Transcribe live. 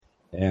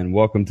and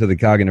welcome to the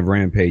Cognitive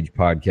Rampage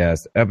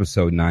Podcast,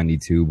 episode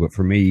 92. But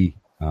for me,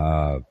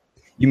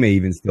 you may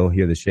even still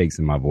hear the shakes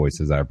in my voice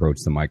as I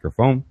approach the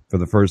microphone for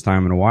the first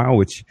time in a while,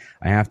 which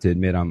I have to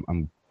admit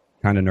I'm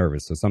kind of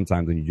nervous. So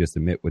sometimes when you just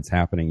admit what's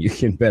happening, you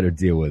can better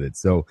deal with it.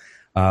 So,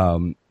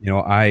 I've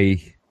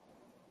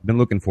been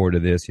looking forward to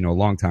this. A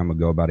long time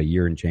ago, about a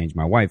year and change,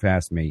 my wife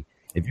asked me,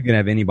 if you could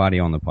have anybody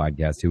on the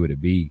podcast, who would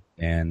it be?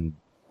 And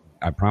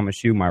I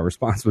promise you, my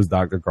response was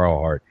Dr. Carl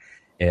Hart.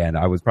 And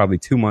I was probably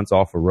 2 months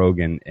off of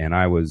Rogan, and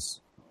I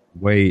was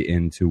way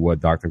into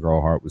what Dr.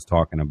 Carl Hart was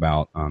talking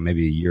about,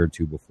 maybe a year or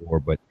two before.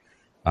 But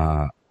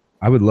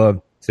I would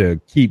love to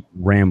keep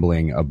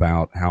rambling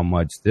about how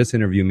much this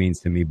interview means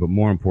to me, but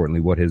more importantly,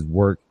 what his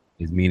work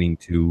is meaning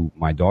to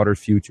my daughter's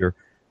future,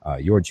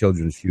 your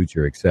children's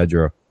future,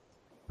 etc.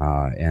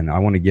 And I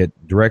want to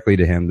get directly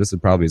to him. This is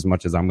probably as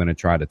much as I'm going to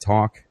try to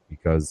talk,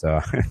 because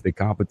the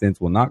competence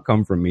will not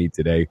come from me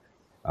today.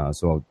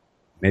 So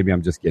maybe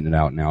I'm just getting it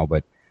out now,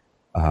 but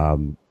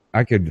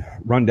I could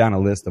run down a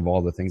list of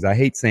all the things. I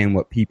hate saying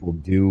what people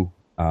do,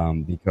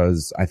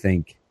 because I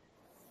think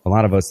a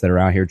lot of us that are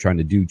out here trying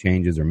to do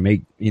changes or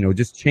make,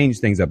 just change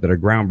things up that are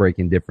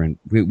groundbreaking, different.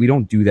 We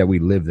don't do that. We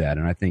live that.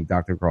 And I think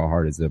Dr. Carl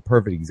Hart is a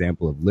perfect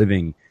example of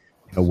living,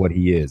 what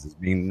he is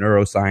being a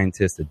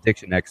neuroscientist,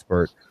 addiction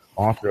expert,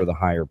 author of The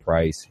Higher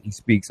Price. He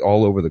speaks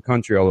all over the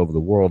country, all over the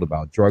world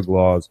about drug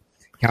laws,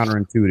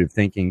 counterintuitive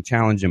thinking,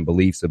 challenging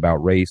beliefs about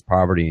race,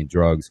 poverty, and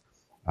drugs.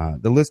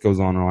 The list goes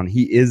on and on.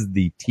 He is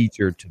the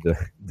teacher to the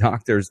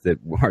doctors that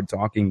are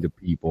talking to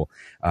people.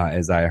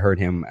 As I heard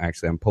him,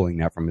 actually, I'm pulling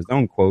that from his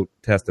own quote,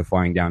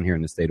 testifying down here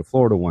in the state of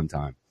Florida one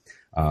time,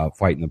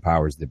 fighting the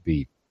powers that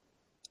be.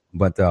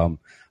 But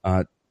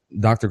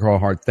Dr. Carl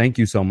Hart, thank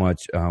you so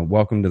much.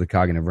 Welcome to the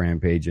Cognitive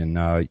Rampage, and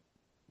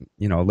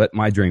let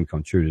my dream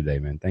come true today,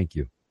 man. Thank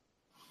you.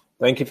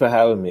 Thank you for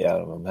having me,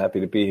 Adam. I'm happy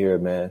to be here,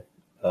 man.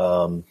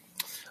 I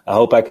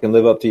hope I can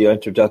live up to your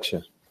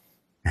introduction.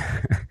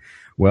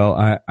 Well,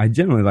 I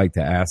generally like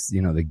to ask,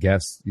 the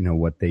guests,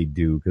 what they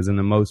do, because in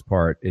the most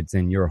part, it's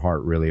in your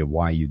heart really of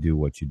why you do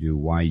what you do,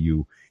 why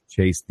you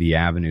chase the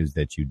avenues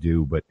that you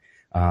do. But,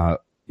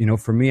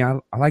 for me, I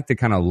like to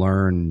kind of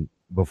learn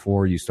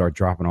before you start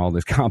dropping all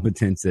this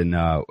competence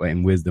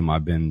and wisdom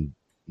I've been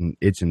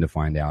itching to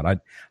find out.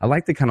 I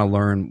like to kind of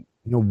learn,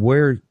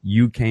 where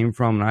you came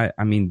from. And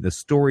I mean, the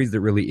stories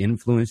that really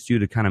influenced you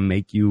to kind of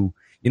make you,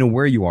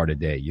 where you are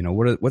today.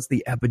 What's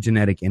the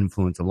epigenetic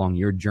influence along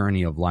your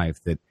journey of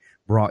life that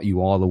brought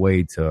you all the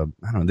way to,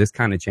 this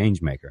kind of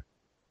change maker?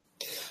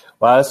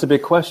 Well, that's a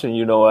big question.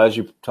 As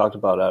you talked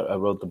about, I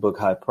wrote the book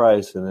High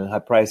Price, and in High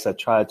Price, I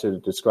tried to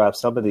describe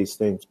some of these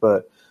things,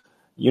 but,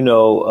 in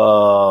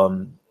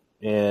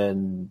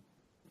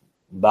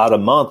about a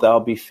month,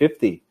 I'll be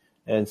 50.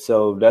 And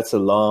so that's a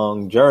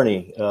long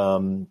journey.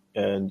 Some of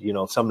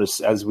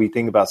the, as we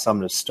think about some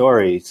of the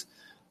stories,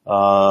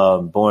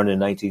 born in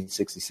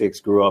 1966,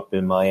 grew up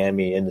in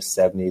Miami in the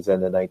 70s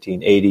and the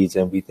 1980s.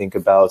 And we think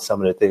about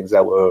some of the things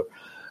that were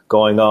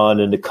going on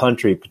in the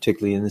country,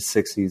 particularly in the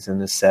 60s and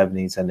the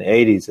 70s and the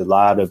 80s, a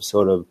lot of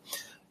sort of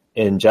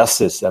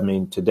injustice. I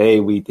mean,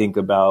 today we think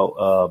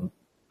about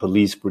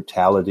police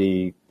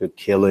brutality, the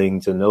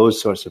killings and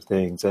those sorts of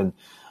things. And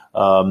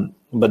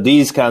but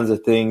these kinds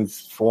of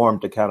things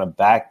formed a kind of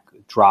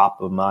backdrop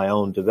of my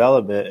own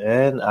development.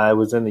 And I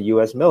was in the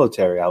U.S.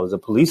 military. I was a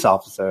police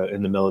officer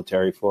in the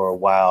military for a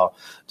while,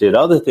 did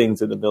other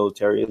things in the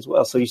military as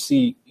well. So you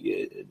see,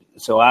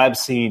 so I've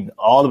seen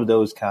all of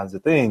those kinds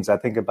of things. I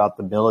think about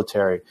the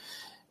military.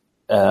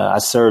 I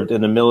served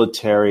in the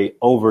military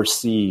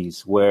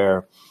overseas,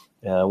 where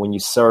when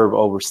you serve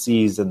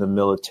overseas in the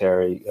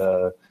military,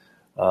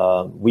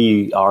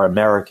 we are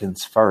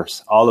Americans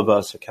first. All of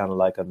us are kind of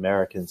like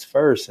Americans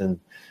first. And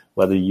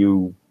whether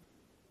you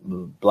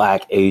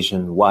Black,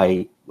 Asian,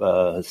 white,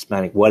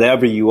 Hispanic,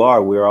 whatever you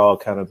are, we're all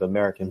kind of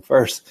American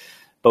first.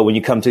 But when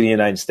you come to the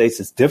United States,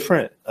 it's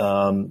different.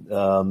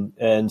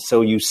 And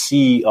so you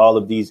see all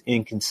of these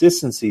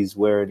inconsistencies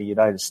where in the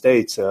United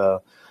States,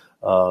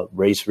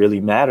 race really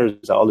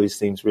matters. All these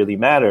things really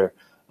matter.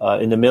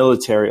 In the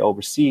military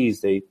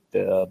overseas, they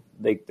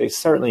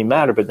certainly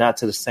matter, but not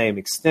to the same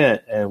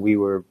extent. And we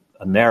were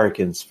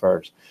Americans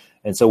first.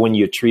 And so when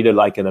you're treated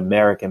like an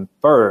American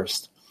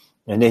first,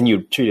 and then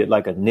you're treated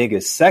like a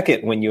nigga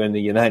second when you're in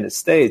the United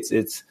States,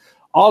 it's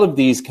all of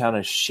these kind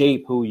of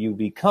shape who you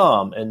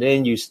become. And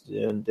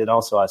then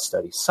also I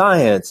study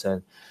science,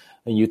 and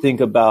you think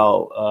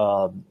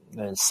about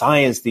in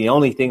science, the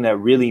only thing that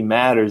really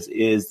matters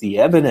is the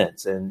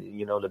evidence, and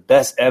the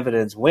best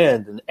evidence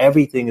wins, and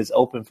everything is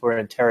open for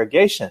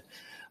interrogation.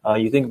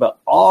 You think about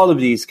all of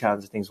these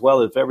kinds of things.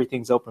 Well, if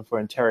everything's open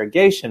for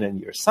interrogation and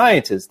you're a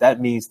scientist,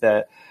 that means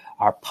that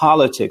our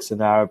politics and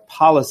our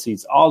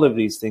policies, all of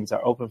these things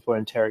are open for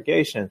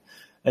interrogation.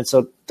 And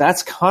so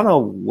that's kind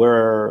of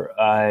where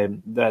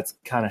that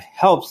kind of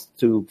helps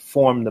to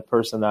form the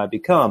person I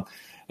become.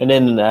 And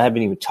then I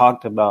haven't even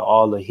talked about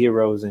all the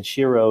heroes and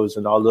sheroes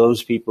and all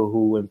those people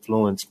who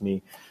influenced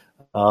me.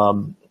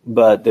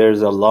 But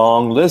there's a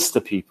long list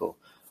of people.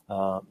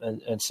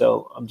 And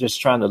so I'm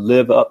just trying to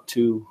live up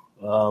to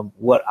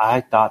what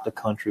I thought the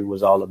country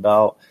was all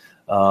about.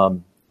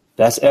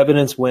 That's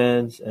evidence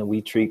wins, and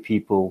we treat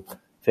people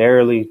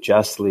fairly,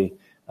 justly,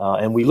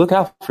 and we look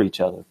out for each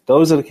other.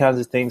 Those are the kinds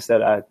of things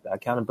that I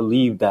kind of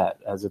believed that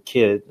as a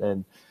kid,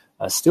 and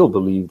I still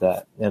believe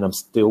that, and I'm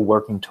still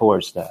working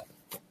towards that.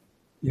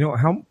 You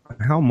know,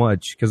 how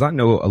much, because I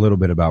know a little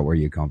bit about where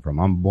you come from.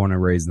 I'm born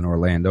and raised in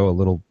Orlando, a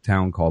little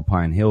town called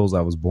Pine Hills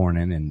I was born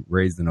in and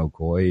raised in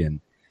Ocoee.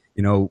 And,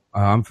 you know,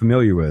 I'm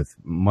familiar with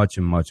much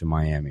of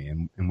Miami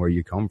and where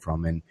you come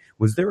from. And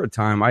was there a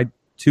time, I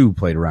too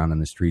played around in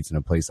the streets in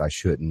a place I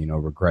shouldn't, you know,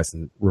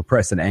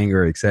 repressing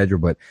anger, et cetera,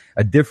 but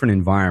a different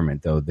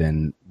environment, though,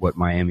 than what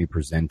Miami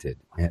presented.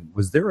 And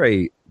was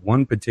there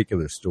one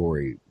particular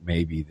story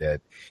maybe that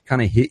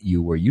kind of hit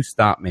you where you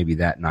stopped maybe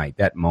that night,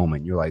 that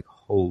moment, you're like,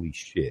 holy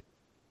shit,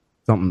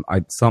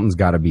 something's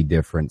got to be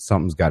different,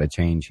 something's got to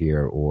change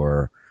here,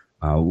 or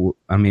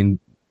I mean,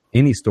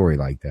 any story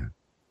like that?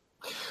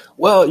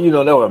 Well, you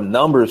know, there were a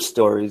number of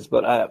stories,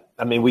 but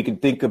I mean, we can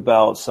think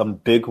about some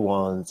big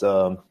ones.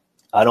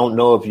 I don't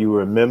know if you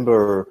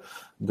remember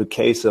the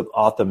case of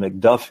Arthur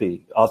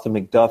McDuffie. Arthur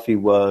McDuffie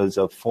was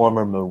a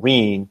former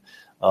Marine,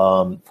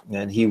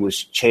 and he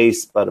was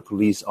chased by the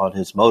police on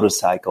his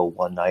motorcycle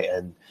one night,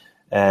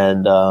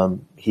 and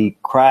he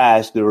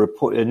crashed. The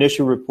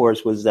initial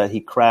reports was that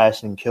he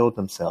crashed and killed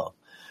himself.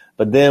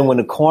 But then when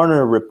the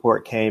coroner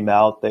report came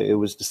out, that it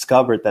was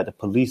discovered that the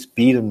police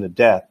beat him to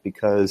death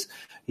because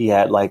he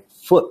had like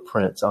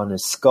footprints on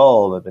his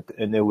skull,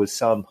 and there was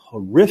some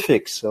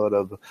horrific sort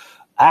of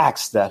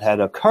acts that had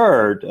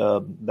occurred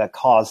that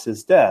caused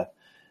his death.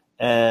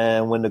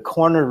 And when the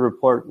coroner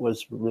report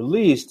was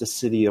released, the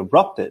city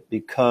erupted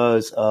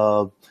because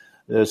of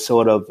the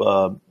sort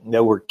of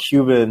there were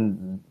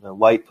Cuban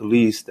white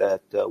police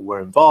that were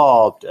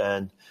involved,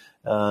 and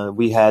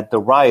we had the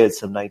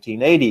riots of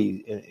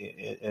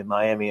 1980 in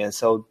Miami, and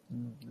so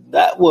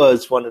that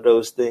was one of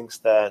those things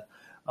that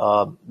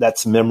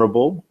that's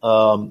memorable.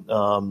 And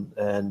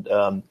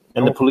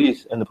the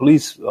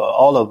police,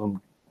 all of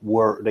them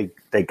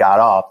they got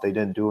off. They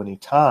didn't do any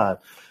time.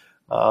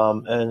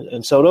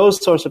 And so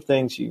those sorts of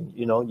things,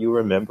 you know, you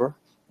remember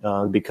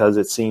because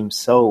it seems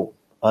so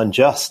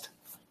unjust.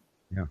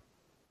 Yeah.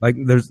 Like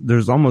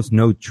there's almost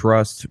no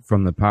trust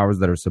from the powers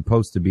that are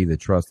supposed to be the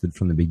trusted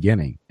from the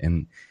beginning.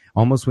 And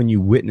almost when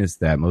you witness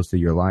that most of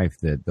your life,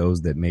 that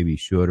those that maybe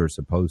should or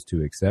supposed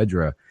to, et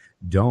cetera,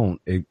 don't,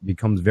 it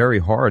becomes very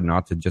hard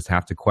not to just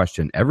have to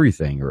question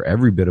everything or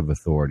every bit of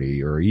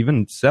authority or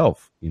even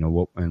self, you know,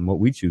 what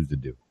we choose to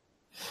do.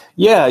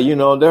 Yeah, you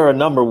know, there are a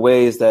number of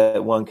ways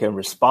that one can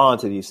respond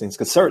to these things.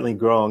 Because certainly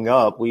growing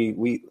up,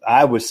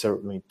 I was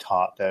certainly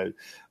taught that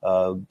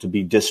to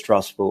be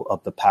distrustful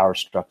of the power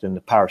structure, and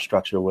the power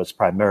structure was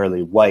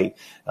primarily white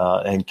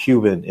and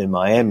Cuban in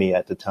Miami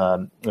at the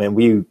time, and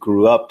we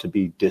grew up to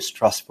be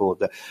distrustful of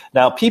that.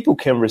 Now, people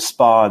can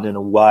respond in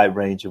a wide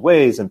range of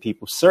ways, and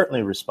people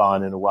certainly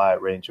respond in a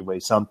wide range of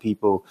ways. Some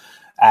people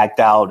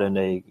act out and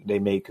they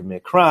may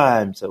commit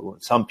crimes. So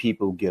some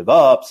people give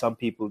up. Some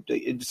people.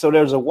 So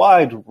there's a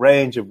wide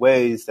range of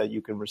ways that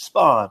you can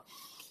respond.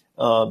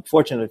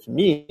 Fortunately for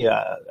me,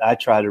 I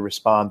try to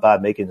respond by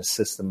making the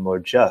system more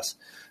just,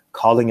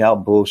 calling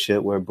out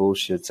bullshit where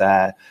bullshit's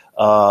at,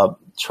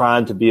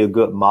 trying to be a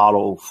good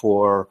model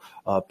for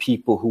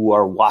people who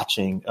are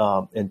watching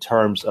in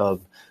terms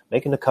of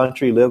making the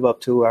country live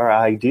up to our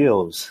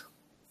ideals.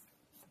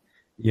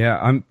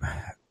 Yeah,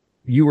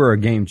 you were a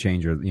game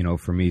changer, you know,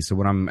 for me. So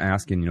what I'm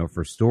asking, you know,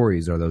 for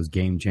stories are those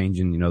game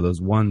changing, you know, those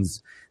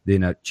ones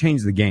that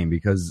change the game,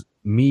 because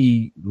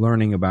me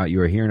learning about you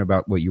or hearing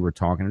about what you were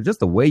talking or just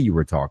the way you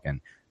were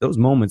talking, those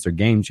moments are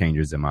game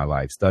changers in my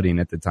life, studying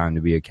at the time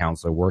to be a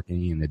counselor,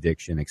 working in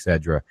addiction, et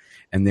cetera.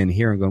 And then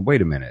hearing going,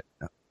 wait a minute,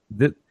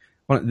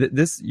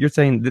 this you're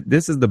saying that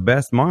this is the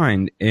best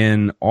mind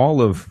in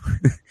all of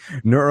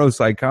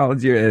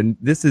neuropsychology, and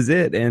this is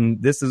it.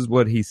 And this is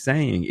what he's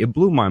saying. It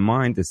blew my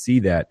mind to see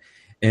that.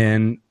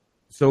 And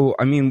so,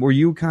 I mean, were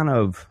you kind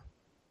of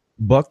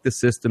buck the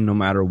system no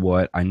matter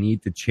what? I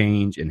need to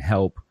change and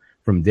help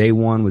from day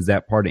one. Was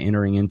that part of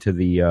entering into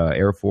the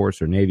Air Force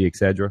or Navy, et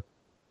cetera?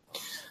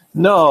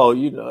 No,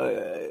 you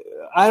know,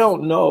 I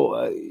don't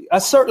know. I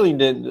certainly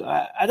didn't.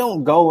 I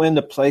don't go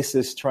into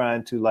places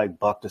trying to like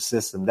buck the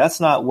system. That's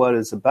not what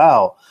it's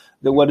about.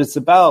 What it's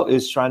about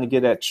is trying to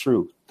get at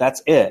truth.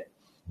 That's it.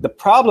 The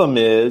problem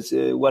is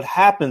what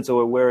happens,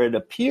 or where it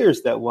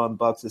appears that one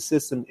bucks the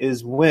system,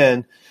 is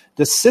when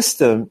the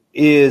system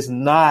is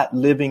not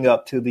living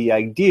up to the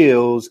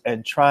ideals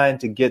and trying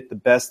to get the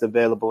best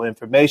available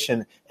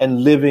information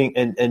and living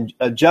and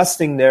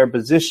adjusting their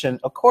position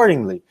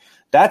accordingly.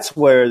 That's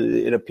where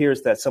it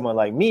appears that someone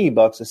like me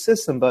bucks the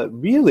system. But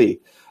really,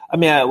 I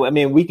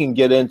mean, we can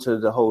get into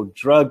the whole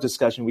drug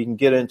discussion. We can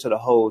get into the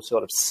whole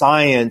sort of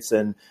science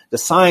and the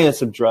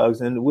science of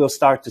drugs, and we'll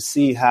start to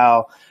see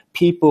how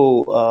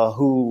people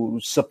who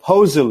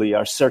supposedly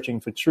are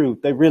searching for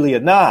truth, they really are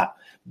not.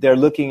 They're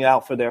looking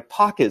out for their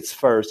pockets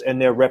first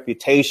and their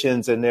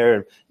reputations and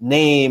their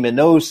name and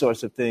those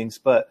sorts of things.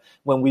 But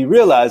when we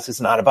realize it's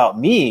not about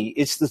me,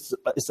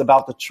 it's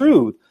about the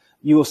truth,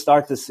 you will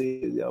start to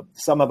see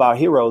some of our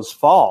heroes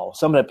fall.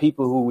 Some of the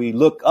people who we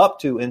look up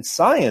to in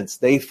science,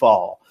 they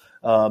fall.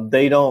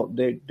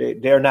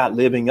 They're not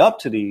living up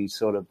to these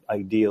sort of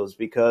ideals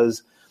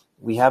because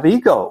we have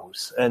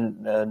egos,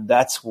 and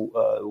that's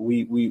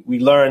we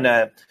learn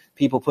that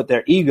people put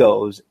their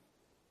egos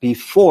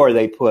before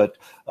they put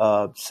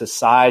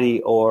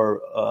society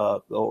or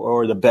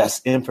the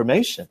best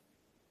information.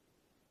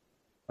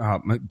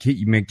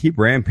 Keep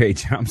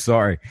rampage. I'm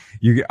sorry.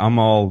 I'm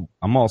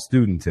all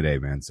student today,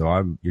 man.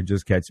 So you're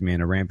just catching me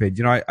in a rampage.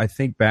 You know, I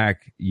think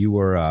back, you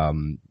were,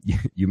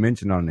 you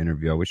mentioned on an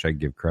interview, I wish I could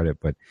give credit,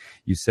 but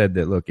you said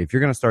that, look, if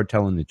you're going to start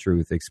telling the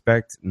truth,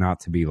 expect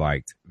not to be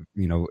liked,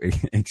 you know,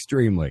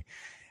 extremely.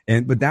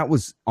 But that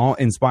was all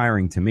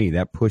inspiring to me.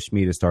 That pushed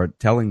me to start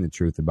telling the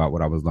truth about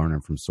what I was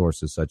learning from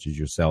sources such as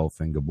yourself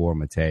and Gabor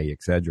Mate,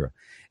 et cetera,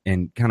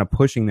 and kind of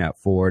pushing that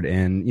forward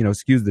and, you know,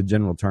 excuse the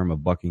general term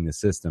of bucking the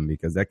system,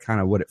 because that kind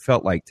of what it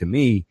felt like to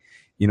me,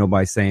 you know,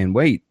 by saying,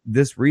 wait,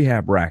 this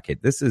rehab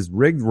racket, this is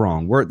rigged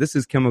wrong. This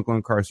is chemical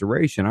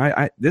incarceration.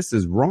 This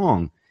is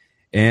wrong.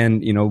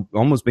 And, you know,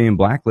 almost being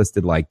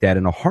blacklisted like that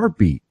in a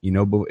heartbeat, you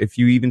know, but if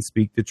you even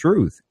speak the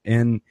truth,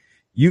 and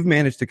you've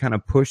managed to kind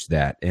of push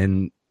that.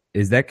 And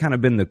is that kind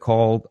of been the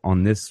call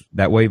on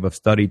that wave of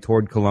study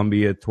toward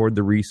Columbia, toward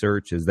the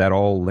research? Is that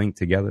all linked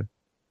together?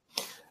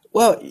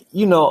 Well,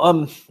 you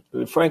know,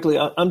 frankly,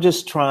 I'm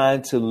just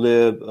trying to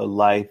live a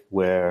life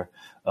where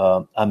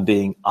I'm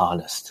being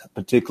honest,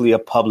 particularly a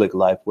public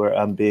life where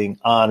I'm being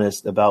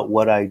honest about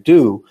what I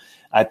do.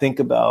 I think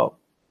about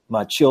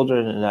my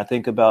children, and I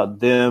think about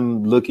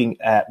them looking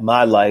at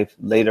my life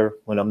later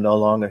when I'm no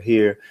longer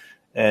here.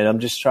 And I'm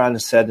just trying to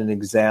set an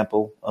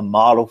example, a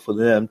model for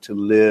them to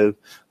live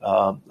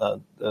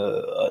an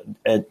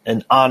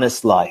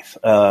honest life.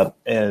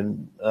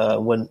 And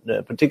when,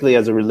 particularly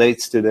as it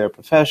relates to their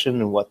profession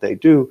and what they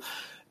do.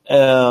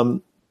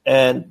 And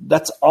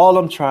that's all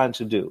I'm trying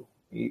to do.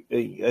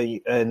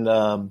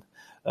 And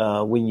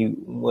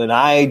when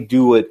I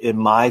do it in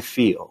my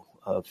field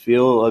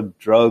of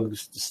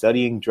drugs,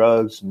 studying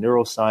drugs,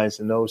 neuroscience,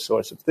 and those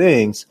sorts of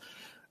things,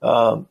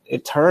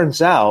 it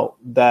turns out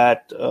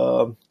that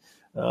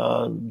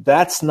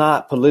that's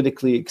not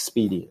politically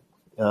expedient.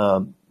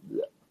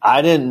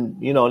 I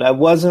didn't, you know, that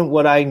wasn't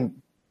what I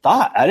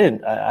thought.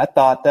 I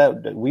thought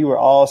that we were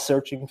all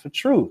searching for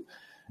truth.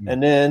 Mm-hmm.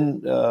 And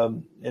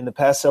then in the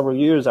past several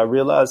years, I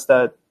realized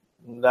that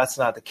that's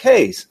not the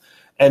case.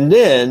 And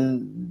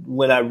then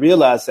when I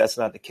realized that's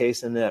not the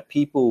case, and that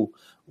people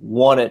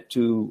wanted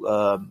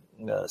to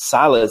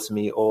silence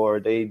me, or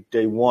they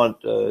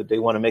want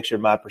to make sure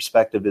my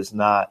perspective is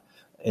not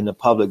in the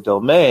public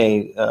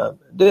domain,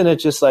 then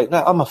it's just like,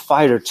 no, I'm a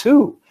fighter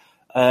too.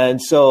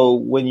 And so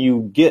when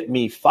you get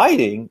me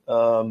fighting,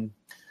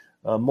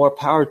 more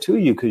power to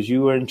you, because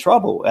you were in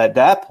trouble at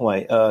that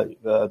point.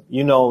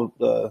 You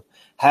know,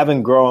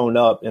 having grown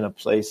up in a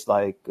place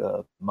like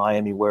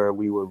Miami, where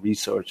we were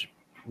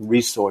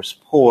resource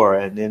poor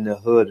and in the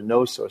hood and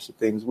those sorts of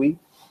things, we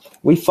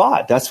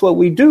fought. That's what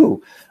we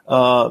do.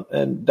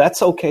 And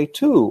that's okay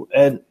too.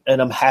 And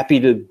I'm happy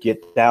to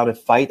get down and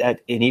fight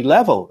at any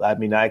level. I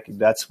mean,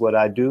 that's what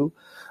I do.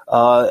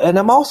 And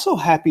I'm also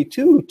happy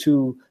too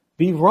to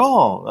be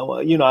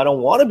wrong. You know, I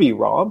don't want to be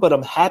wrong, but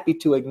I'm happy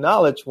to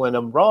acknowledge when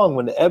I'm wrong,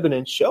 when the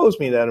evidence shows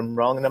me that I'm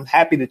wrong. And I'm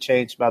happy to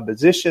change my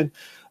position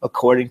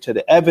according to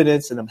the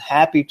evidence. And I'm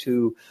happy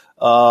to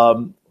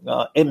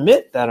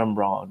admit that I'm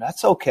wrong.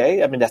 That's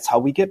okay. I mean, that's how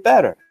we get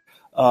better.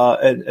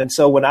 And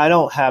so when I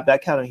don't have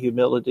that kind of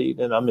humility,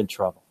 then I'm in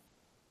trouble.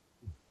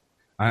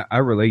 I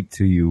relate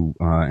to you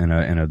in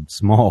a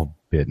small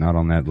bit, not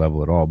on that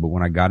level at all. But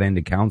when I got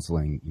into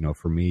counseling, you know,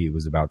 for me, it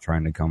was about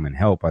trying to come and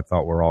help. I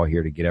thought we're all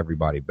here to get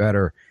everybody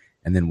better.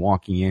 And then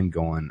walking in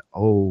going,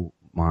 oh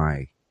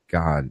my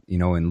God, you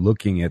know, and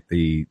looking at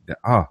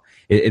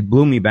it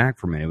blew me back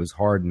for a minute. It was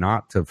hard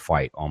not to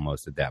fight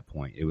almost at that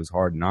point. It was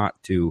hard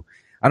not to,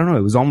 I don't know,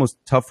 it was almost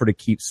tougher to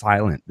keep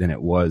silent than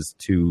it was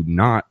to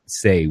not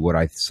say what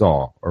I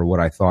saw or what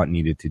I thought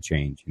needed to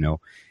change, you know,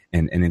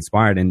 and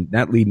inspired. And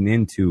that leading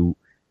into,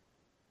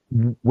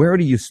 where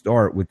do you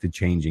start with the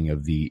changing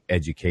of the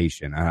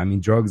education? I mean,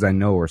 drugs, I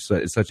know,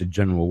 is such a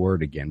general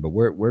word again, but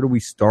where do we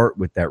start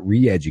with that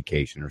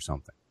re-education or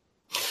something?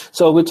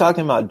 So we're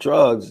talking about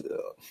drugs.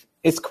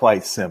 It's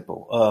quite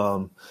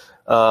simple.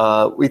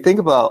 We think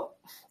about,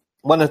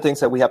 one of the things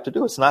that we have to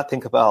do is not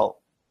think about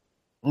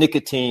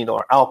nicotine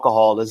or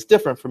alcohol as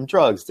different from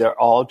drugs. They're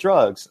all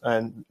drugs,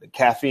 and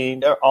caffeine,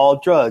 they're all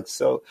drugs.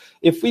 So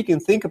if we can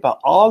think about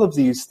all of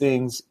these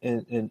things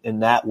in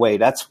that way,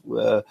 that's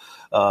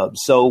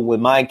so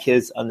when my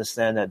kids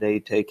understand that they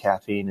take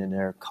caffeine in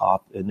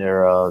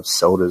their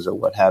sodas or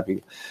what have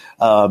you,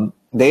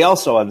 they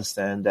also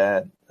understand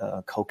that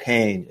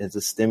cocaine is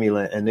a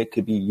stimulant and it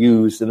could be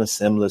used in a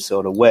similar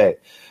sort of way.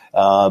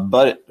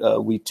 But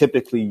we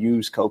typically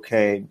use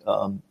cocaine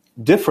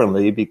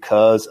differently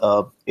because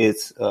of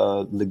its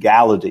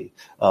legality.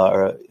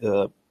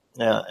 And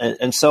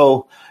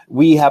so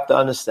we have to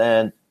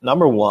understand,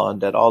 number one,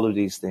 that all of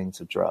these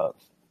things are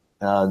drugs.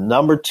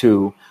 Number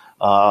two,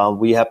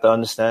 We have to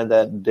understand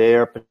that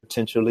they're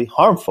potentially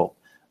harmful.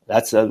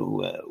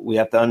 We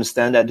have to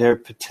understand that there are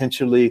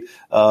potentially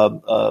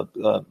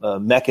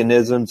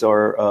mechanisms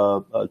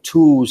or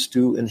tools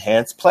to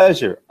enhance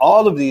pleasure.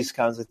 All of these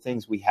kinds of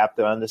things we have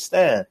to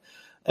understand.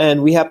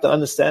 And we have to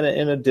understand it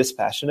in a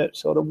dispassionate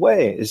sort of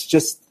way. It's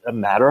just a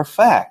matter of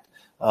fact.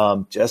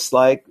 Just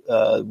like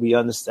we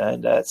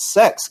understand that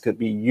sex could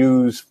be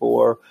used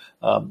for,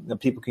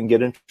 people can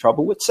get in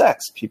trouble with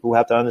sex. People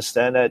have to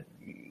understand that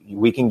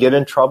we can get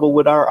in trouble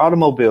with our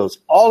automobiles,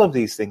 all of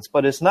these things.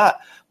 But it's not,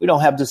 we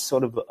don't have this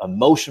sort of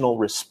emotional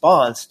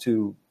response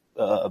to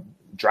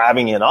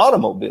driving an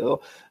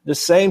automobile. The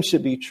same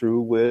should be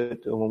true with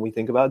when we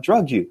think about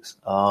drug use.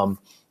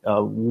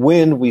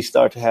 When we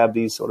start to have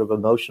these sort of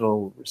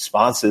emotional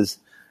responses,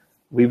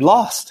 we've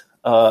lost.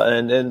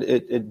 And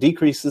it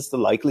decreases the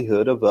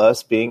likelihood of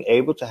us being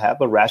able to have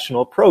a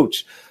rational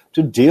approach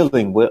to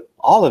dealing with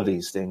all of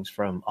these things,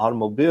 from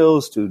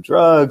automobiles to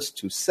drugs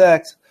to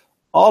sex,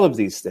 all of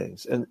these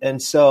things.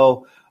 And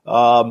so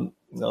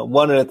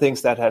one of the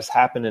things that has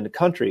happened in the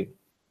country,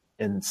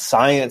 in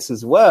science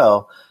as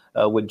well,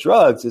 with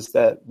drugs, is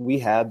that we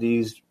have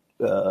these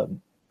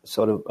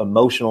sort of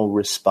emotional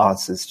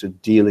responses to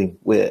dealing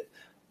with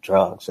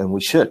drugs, and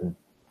we shouldn't.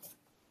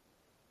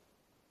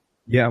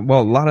 Yeah,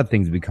 well, a lot of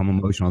things become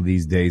emotional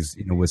these days,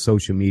 with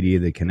social media,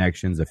 the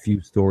connections, a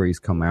few stories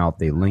come out,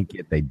 they link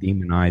it, they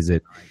demonize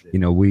it.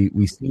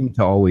 We seem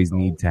to always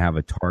need to have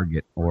a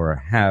target or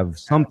have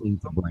something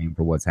to blame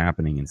for what's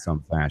happening in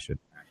some fashion.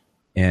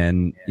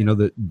 And,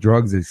 the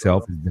drugs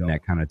itself has been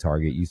that kind of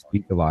target. You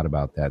speak a lot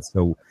about that.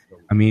 So,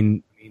 I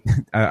mean,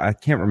 I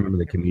can't remember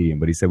the comedian,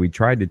 but he said we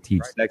tried to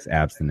teach sex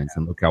abstinence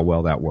and look how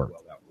well that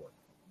worked.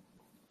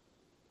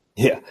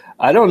 Yeah,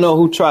 I don't know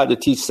who tried to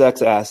teach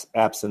sex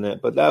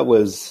abstinent, but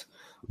that's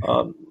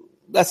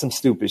some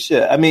stupid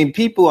shit. I mean,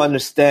 people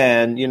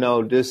understand,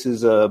 this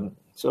is a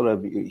sort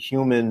of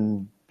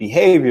human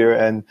behavior,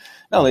 and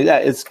not only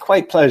that, it's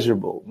quite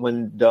pleasurable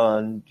when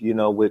done,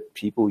 with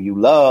people you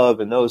love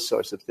and those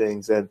sorts of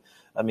things. And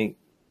I mean,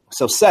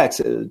 so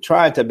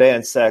trying to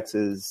ban sex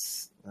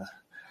is,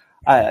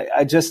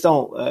 I just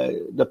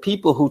don't. The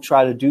people who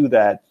try to do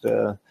that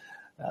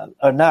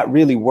are not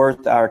really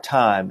worth our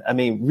time. I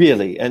mean,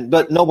 really.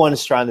 But no one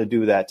is trying to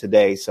do that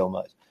today so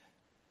much.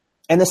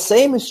 And the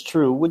same is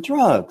true with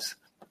drugs.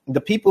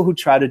 The people who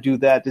try to do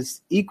that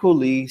is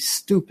equally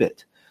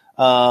stupid,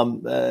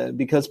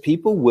 because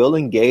people will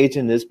engage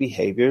in this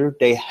behavior.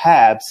 They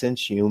have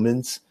since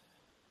humans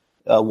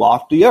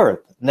walked the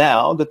earth.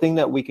 Now, the thing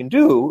that we can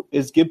do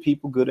is give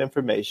people good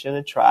information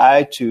and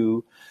try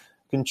to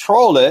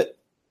control it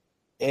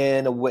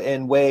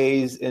in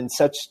ways in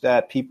such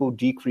that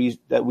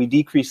we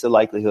decrease the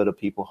likelihood of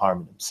people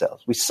harming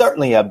themselves. We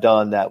certainly have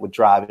done that with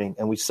driving,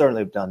 and we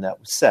certainly have done that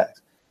with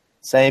sex.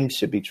 Same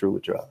should be true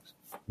with drugs.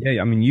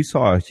 Yeah, I mean, you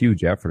saw a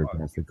huge effort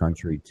across the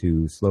country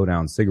to slow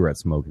down cigarette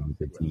smoking with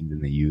the teens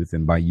and the youth,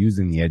 and by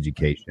using the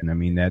education, I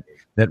mean, that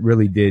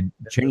really did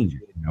change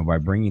it, by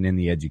bringing in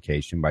the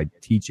education, by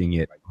teaching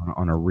it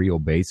on a real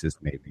basis,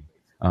 maybe.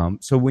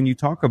 So when you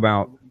talk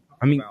about,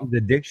 I mean, is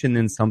addiction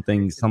then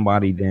something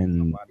somebody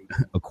then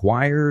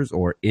acquires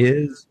or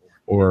is,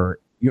 or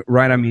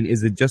right? I mean,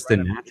 is it just a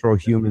natural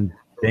human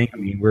thing? I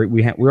mean,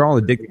 we're all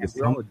addicted to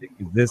something.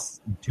 Is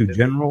this too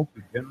general?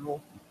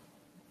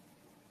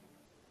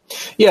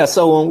 Yeah.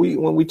 So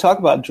when we talk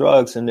about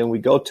drugs and then we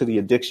go to the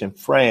addiction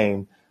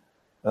frame,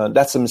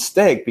 that's a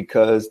mistake,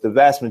 because the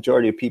vast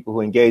majority of people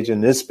who engage in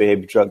this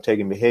drug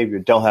taking behavior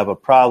don't have a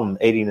problem.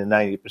 80 to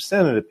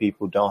 90% of the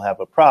people don't have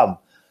a problem.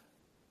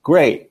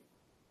 Great.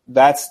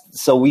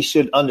 So we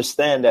should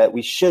understand that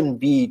we shouldn't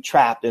be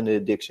trapped in the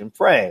addiction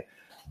frame.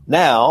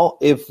 Now,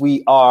 if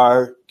we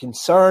are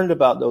concerned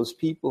about those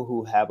people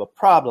who have a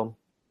problem,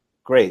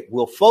 great.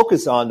 We'll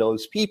focus on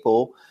those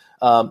people,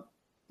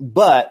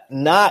 but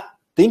not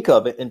think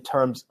of it in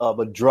terms of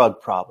a drug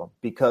problem.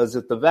 Because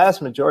if the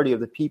vast majority of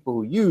the people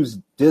who use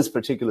this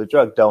particular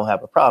drug don't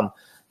have a problem,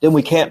 then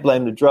we can't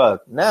blame the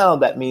drug. Now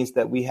that means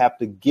that we have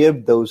to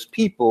give those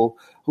people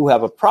who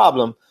have a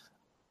problem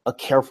a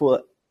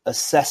careful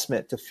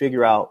assessment to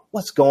figure out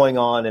what's going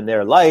on in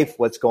their life,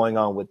 what's going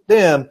on with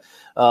them,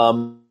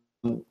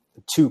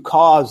 to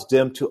cause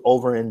them to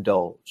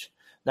overindulge.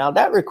 Now,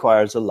 that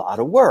requires a lot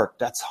of work.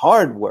 That's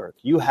hard work.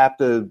 You have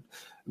to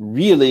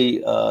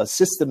really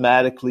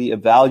systematically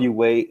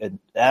evaluate and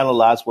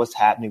analyze what's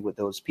happening with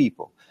those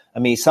people. I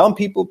mean, some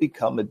people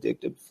become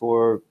addicted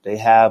they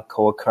have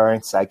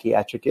co-occurring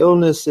psychiatric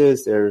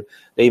illnesses.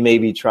 They may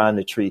be trying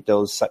to treat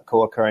those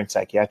co-occurring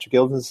psychiatric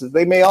illnesses.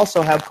 They may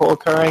also have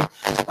co-occurring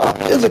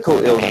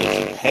physical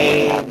illnesses,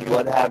 pain,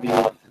 what have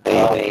you.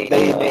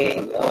 They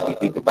may we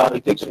think about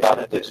addiction,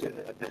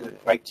 the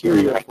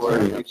criteria for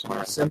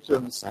addiction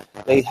symptoms.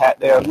 They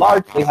have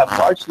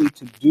largely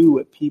to do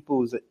with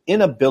people's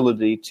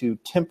inability to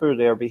temper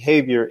their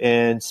behavior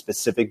in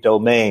specific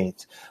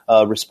domains,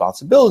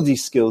 responsibility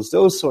skills,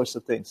 those sorts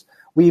of things.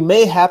 We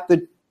may have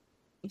to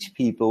teach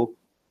people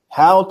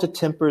how to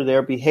temper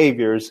their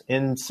behaviors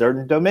in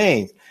certain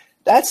domains.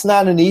 That's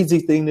not an easy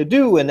thing to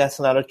do, and that's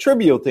not a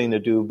trivial thing to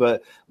do,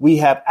 but we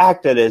have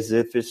acted as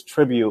if it's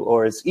trivial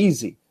or it's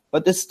easy,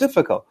 but it's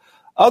difficult.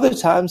 Other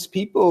times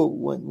people,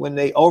 when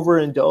they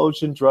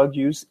overindulge in drug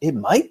use, it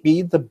might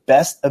be the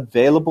best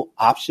available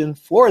option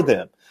for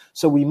them.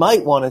 So we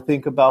might want to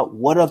think about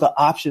what other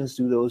options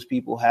do those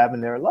people have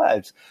in their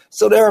lives.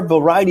 So there are a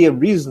variety of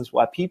reasons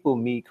why people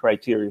meet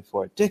criteria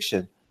for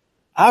addiction.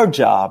 Our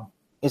job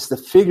is to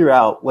figure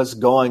out what's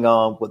going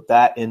on with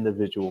that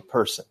individual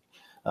person.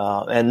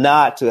 And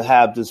not to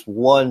have this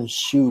one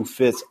shoe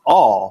fits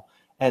all,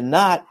 and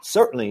not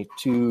certainly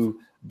to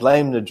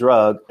blame the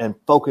drug and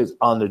focus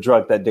on the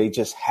drug that they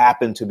just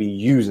happen to be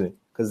using,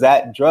 because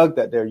that drug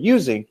that they're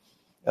using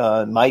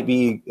might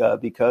be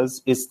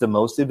because it's the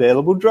most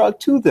available drug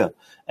to them.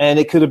 And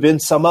it could have been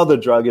some other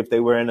drug if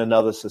they were in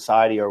another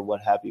society or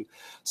what have you.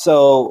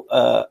 So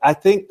I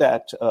think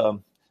that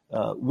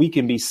we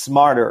can be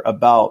smarter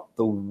about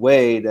the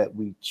way that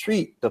we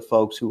treat the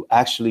folks who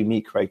actually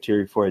meet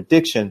criteria for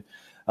addiction,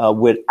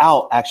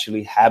 without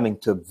actually having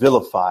to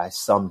vilify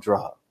some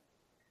drug.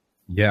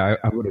 Yeah,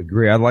 I would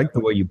agree. I like the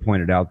way you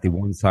pointed out the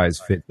one size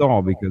fits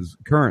all, because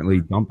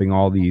currently dumping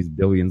all these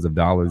billions of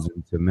dollars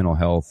into mental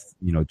health,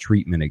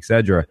 treatment, et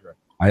cetera,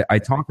 I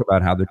talk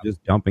about how they're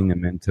just dumping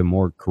them into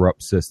more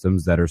corrupt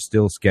systems that are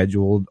still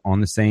scheduled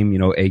on the same,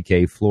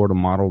 AK Florida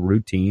model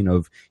routine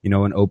of,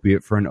 an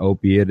opiate for an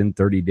opiate and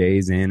 30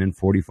 days in and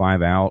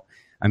 45 out.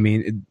 I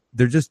mean,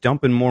 they're just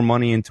dumping more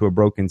money into a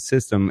broken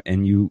system.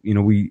 And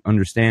we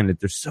understand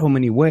that there's so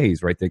many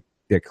ways, right,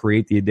 that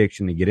create the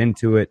addiction to get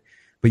into it.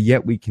 But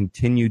yet we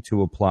continue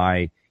to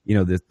apply,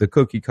 the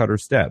cookie cutter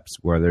steps,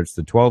 whether it's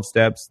the 12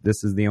 steps,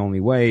 this is the only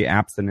way,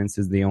 abstinence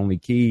is the only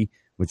key,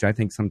 which I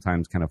think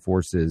sometimes kind of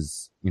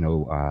forces,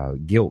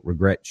 guilt,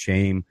 regret,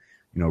 shame,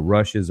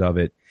 rushes of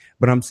it.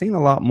 But I'm seeing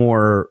a lot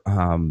more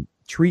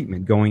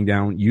treatment going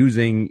down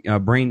using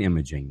brain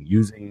imaging,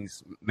 using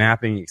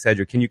mapping, et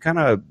cetera. Can you kind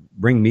of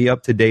bring me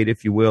up to date,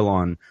 if you will,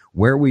 on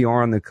where we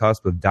are on the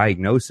cusp of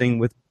diagnosing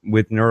with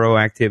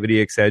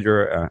neuroactivity, et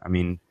cetera?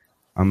 I'm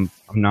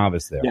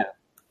novice there. Yeah.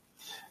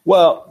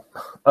 Well,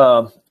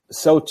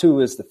 so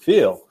too is the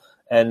field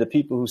and the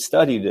people who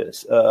study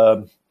this.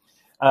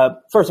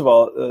 First of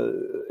all,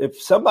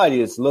 if somebody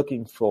is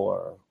looking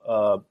for,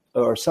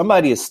 or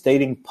somebody is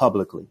stating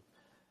publicly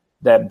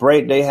that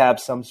they have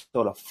some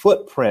sort of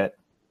footprint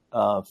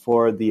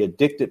for the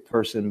addicted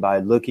person by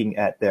looking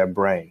at their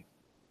brain,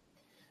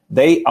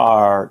 they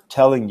are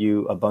telling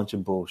you a bunch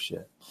of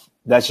bullshit.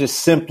 That's just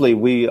simply,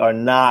 we are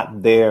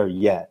not there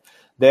yet.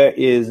 There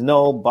is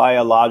no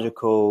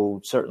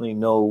biological, certainly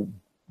no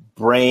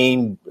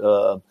brain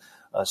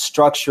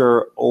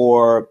structure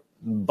or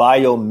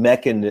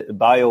biomarker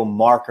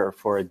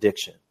for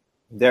addiction.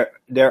 There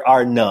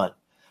are none.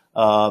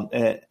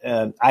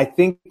 And I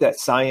think that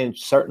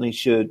science certainly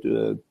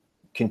should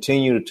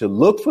continue to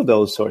look for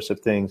those sorts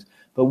of things,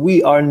 but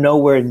we are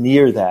nowhere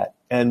near that.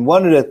 And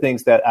one of the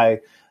things that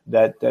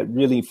that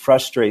really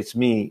frustrates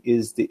me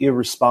is the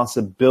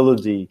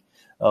irresponsibility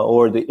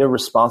or the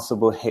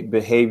irresponsible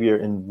behavior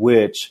in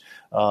which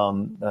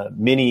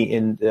many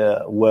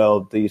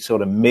the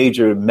sort of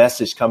major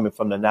message coming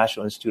from the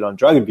National Institute on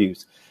Drug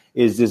Abuse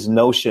is this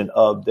notion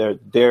of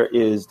there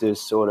is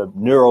this sort of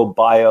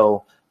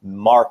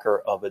neurobiomarker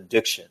of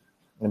addiction.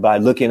 And by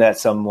looking at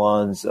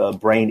someone's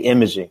brain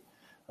imaging,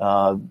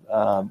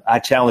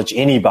 I challenge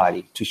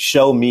anybody to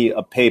show me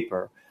a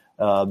paper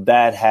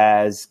that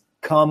has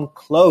come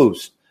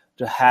close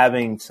to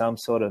having some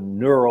sort of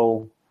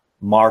neural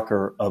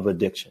marker of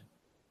addiction.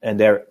 And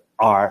there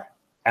are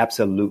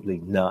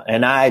absolutely none.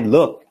 And I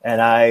look,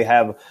 and I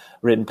have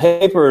written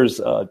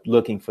papers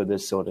looking for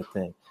this sort of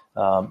thing.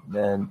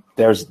 And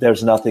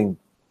there's nothing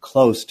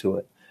close to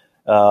it.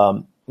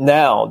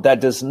 Now, that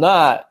does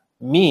not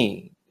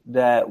mean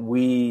that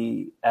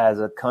we as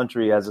a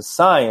country, as a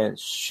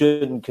science,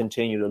 shouldn't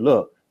continue to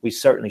look. We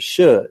certainly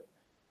should.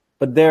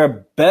 But there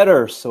are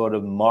better sort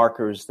of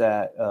markers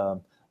that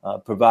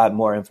provide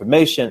more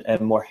information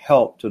and more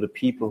help to the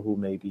people who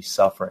may be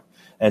suffering.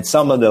 And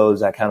some of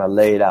those I kind of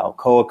laid out: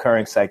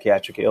 co-occurring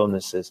psychiatric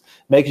illnesses,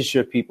 making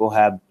sure people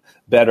have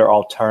better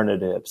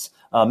alternatives,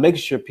 making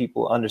sure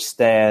people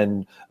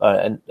understand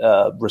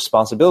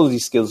responsibility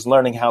skills,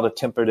 learning how to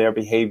temper their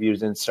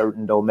behaviors in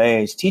certain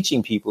domains,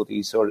 teaching people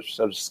these sort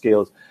of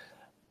skills,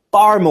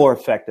 far more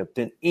effective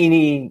than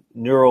any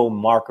neural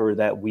marker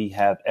that we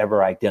have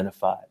ever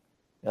identified.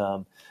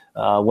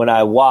 When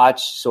I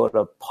watch sort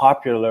of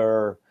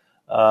popular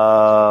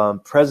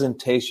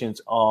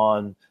presentations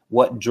on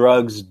what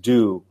drugs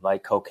do,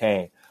 like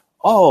cocaine,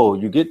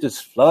 you get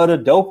this flood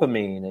of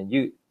dopamine,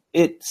 and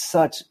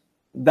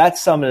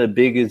that's some of the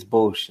biggest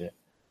bullshit.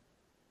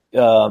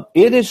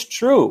 It is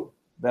true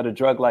that a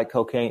drug like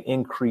cocaine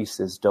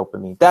increases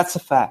dopamine. That's a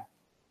fact.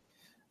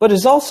 But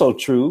it's also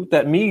true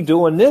that me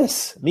doing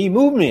this, me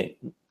moving,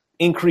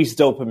 increased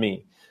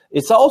dopamine.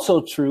 It's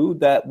also true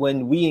that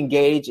when we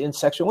engage in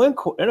sexual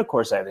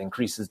intercourse, that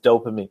increases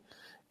dopamine.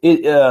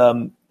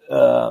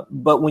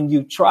 But when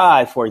you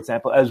try, for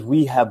example, as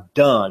we have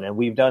done, and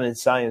we've done in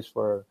science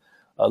for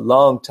a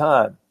long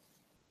time,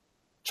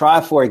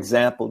 try, for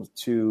example,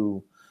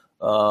 to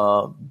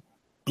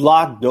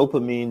block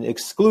dopamine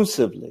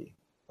exclusively,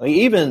 like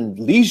even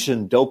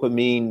lesion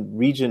dopamine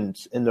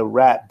regions in the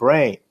rat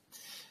brain,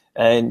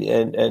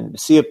 and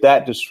see if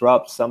that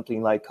disrupts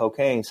something like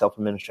cocaine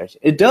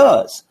self-administration. It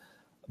does,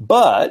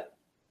 but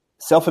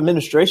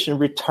self-administration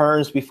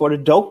returns before the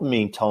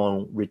dopamine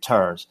tone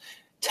returns.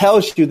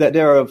 Tells you that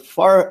there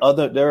are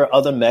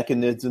other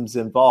mechanisms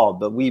involved,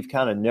 but we've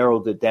kind of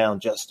narrowed it down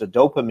just to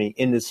dopamine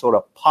in this sort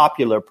of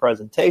popular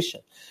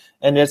presentation.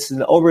 And it's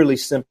an overly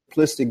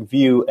simplistic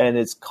view, and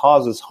it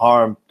causes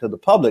harm to the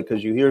public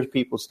because you hear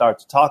people start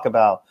to talk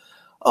about,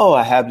 oh,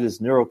 I have this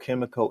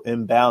neurochemical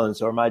imbalance,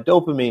 or my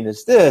dopamine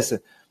is this.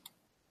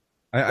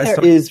 I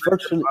is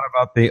virtually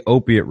about the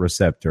opiate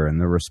receptor and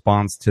the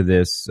response to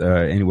this,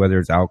 and whether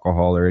it's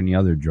alcohol or any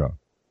other drug.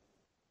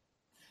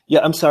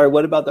 Yeah, I'm sorry.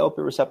 What about the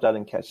opiate receptor? I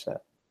didn't catch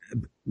that.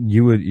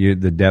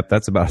 The depth,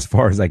 that's about as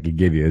far as I could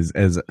give you,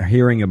 as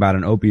hearing about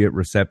an opiate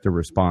receptor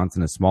response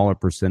in a smaller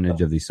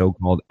percentage of the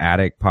so-called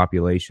addict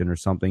population or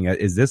something.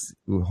 Is this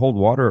hold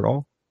water at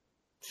all?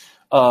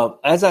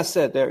 As I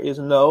said, there is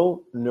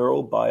no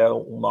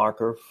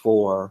neurobiomarker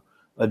for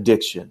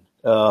addiction.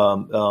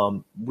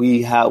 We're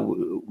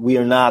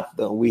not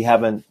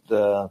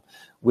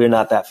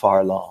that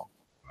far along.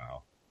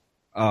 Wow.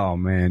 Oh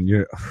man,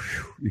 you're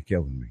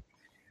killing me.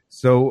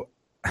 So,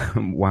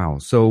 wow.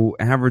 So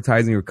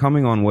advertising or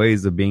coming on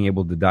ways of being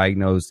able to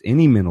diagnose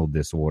any mental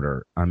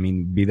disorder. I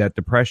mean, be that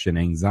depression,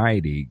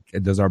 anxiety.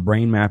 Does our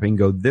brain mapping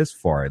go this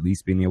far? At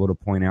least being able to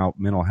point out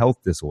mental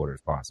health disorders,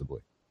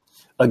 possibly.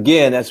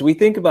 Again, as we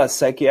think about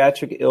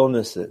psychiatric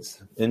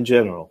illnesses in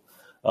general,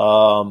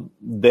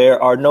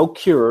 there are no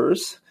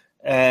cures,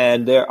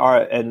 and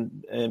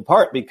in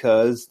part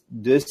because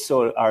this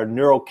sort of our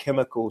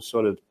neurochemical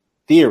sort of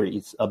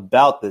theories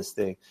about this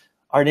thing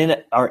are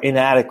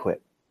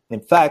inadequate. In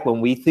fact,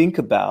 when we think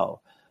about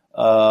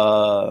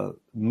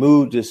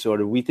mood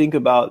disorder, we think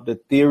about the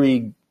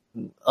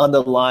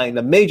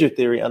major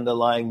theory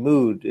underlying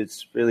mood.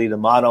 It's really the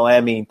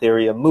monoamine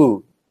theory of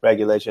mood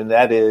regulation.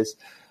 That is,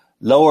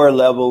 lower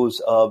levels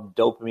of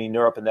dopamine,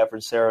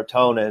 norepinephrine,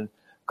 serotonin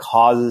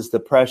causes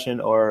depression,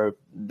 or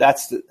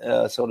that's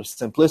the sort of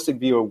simplistic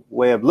view or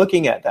way of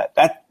looking at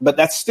that. But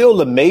that's still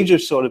the major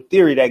sort of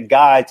theory that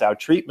guides our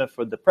treatment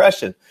for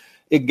depression.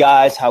 It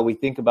guides how we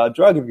think about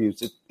drug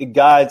abuse. It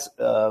guides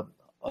how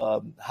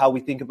we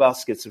think about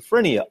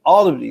schizophrenia,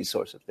 all of these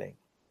sorts of things.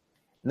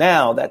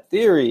 Now, that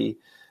theory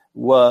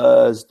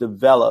was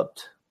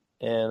developed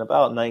in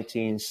about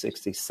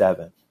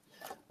 1967.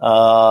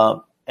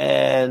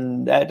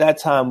 And at that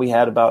time, we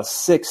had about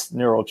 6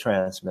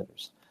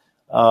 neurotransmitters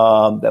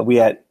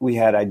that we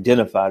had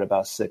identified,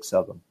 about 6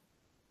 of them.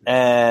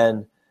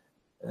 And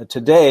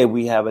today,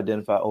 we have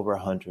identified over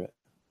 100.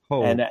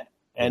 Oh.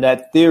 And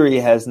that theory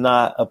has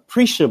not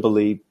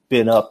appreciably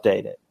been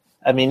updated.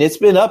 I mean, it's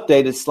been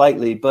updated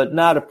slightly, but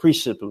not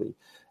appreciably.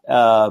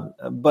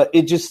 But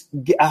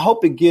I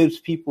hope it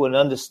gives people an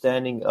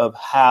understanding of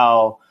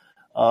how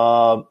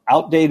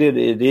outdated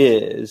it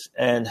is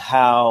and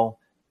how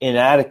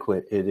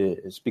inadequate it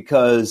is.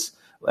 Because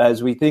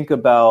as we think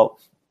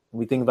about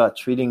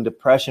treating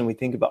depression, we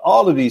think about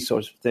all of these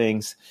sorts of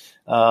things.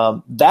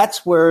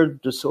 That's where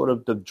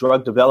the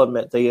drug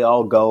development, they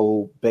all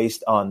go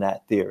based on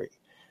that theory.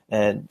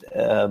 And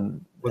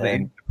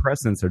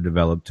antidepressants are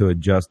developed to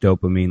adjust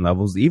dopamine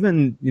levels.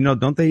 Even,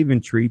 don't they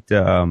even treat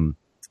like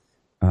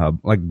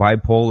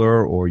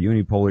bipolar or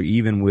unipolar,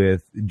 even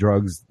with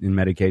drugs and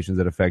medications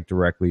that affect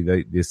directly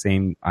the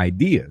same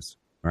ideas,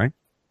 right?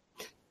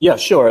 Yeah,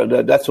 sure.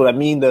 That's what I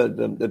mean.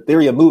 The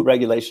theory of mood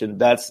regulation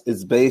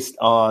is based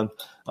on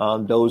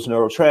those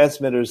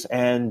neurotransmitters,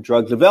 and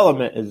drug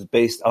development is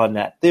based on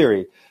that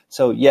theory.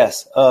 So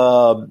yes.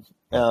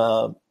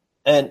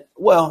 And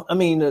well, I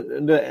mean,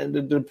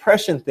 the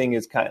depression thing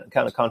is kind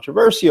of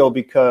controversial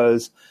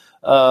because,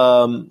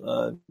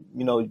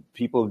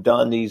 people have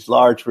done these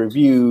large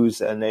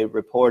reviews and they've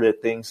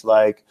reported things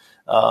like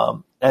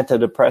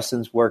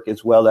antidepressants work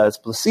as well as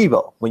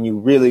placebo when you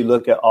really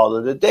look at all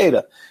of the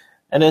data.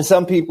 And then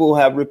some people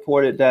have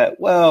reported that,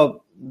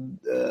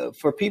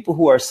 for people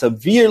who are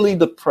severely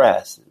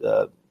depressed,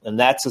 and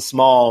that's a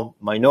small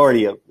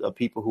minority of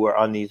people who are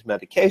on these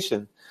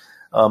medications,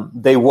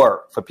 they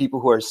work for people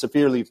who are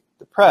severely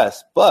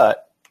depressed.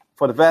 But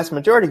for the vast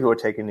majority who are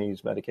taking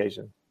these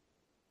medications,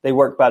 they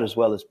work about as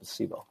well as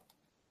placebo.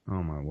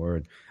 Oh, my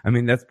word. I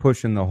mean, that's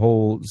pushing the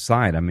whole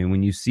side. I mean,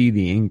 when you see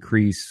the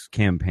increased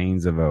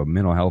campaigns of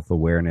mental health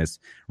awareness,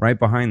 right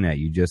behind that,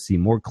 you just see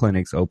more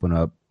clinics open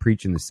up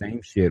preaching the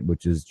same shit,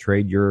 which is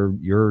trade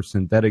your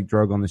synthetic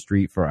drug on the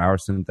street for our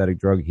synthetic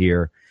drug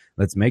here.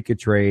 Let's make a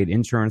trade.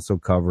 Insurance will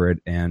cover it,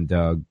 and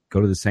go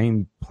to the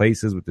same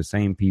places with the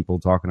same people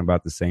talking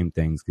about the same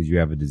things because you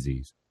have a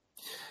disease.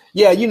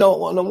 Yeah,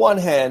 on the one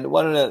hand,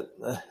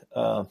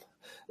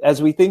 as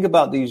we think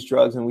about these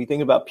drugs and we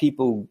think about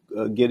people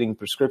getting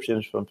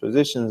prescriptions from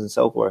physicians and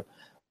so forth,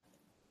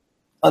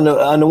 on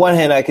the one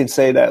hand, I can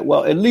say that,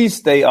 well, at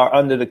least they are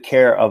under the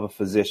care of a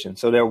physician.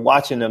 So they're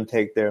watching them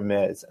take their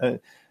meds.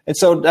 And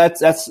so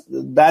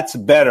that's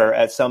better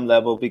at some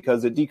level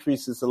because it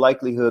decreases the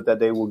likelihood that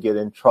they will get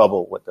in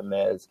trouble with the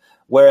meds.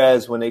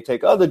 Whereas when they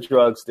take other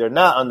drugs, they're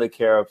not under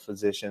care of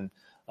physician.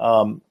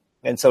 And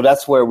so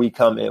that's where we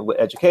come in with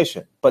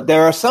education. But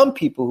there are some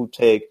people who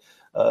take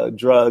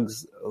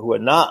drugs who are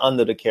not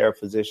under the care of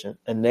physician,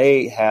 and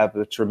they have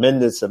a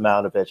tremendous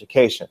amount of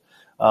education.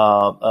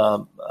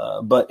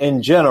 But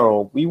in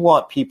general, we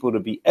want people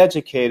to be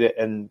educated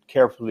and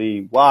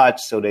carefully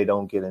watched so they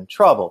don't get in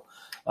trouble.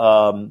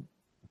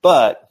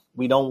 But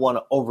we don't want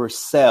to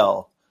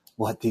oversell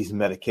what these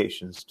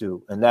medications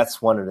do. And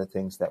that's one of the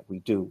things that we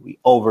do. We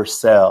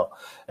oversell,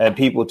 and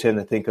people tend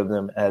to think of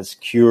them as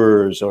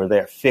cures or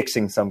they're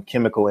fixing some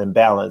chemical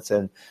imbalance.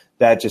 And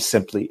that just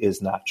simply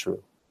is not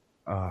true.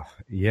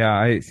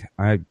 Yeah,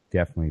 I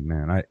definitely,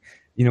 man,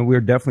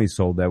 we're definitely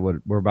sold that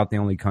we're about the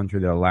only country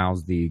that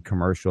allows the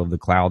commercial of the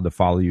cloud to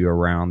follow you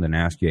around and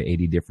ask you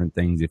 80 different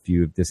things if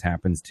this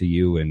happens to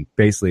you. And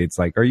basically it's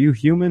like, are you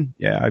human?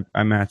 Yeah,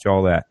 I match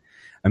all that.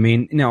 I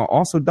mean,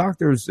 also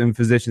doctors and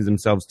physicians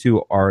themselves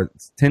too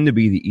tend to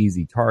be the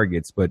easy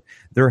targets, but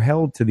they're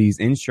held to these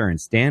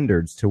insurance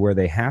standards to where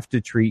they have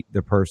to treat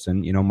the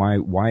person. My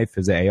wife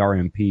is an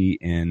ARMP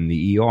in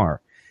the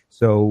ER.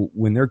 So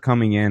when they're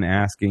coming in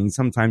asking,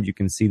 sometimes you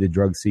can see the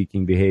drug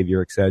seeking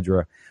behavior, et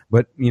cetera.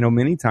 But,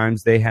 many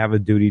times they have a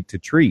duty to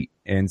treat.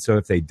 And so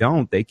if they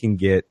don't, they can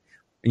get,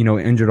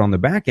 injured on the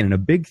back end. And a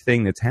big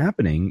thing that's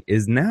happening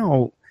is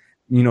now,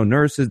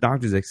 nurses,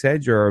 doctors, et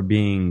cetera, are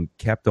being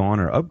kept on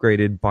or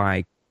upgraded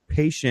by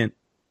patient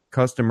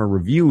customer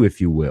review, if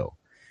you will.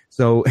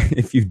 So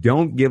if you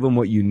don't give them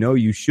what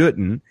you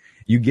shouldn't,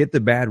 you get the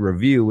bad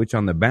review, which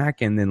on the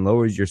back end then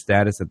lowers your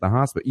status at the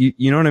hospital.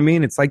 You know what I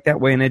mean? It's like that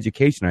way in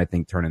education, I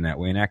think, turning that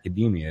way in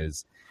academia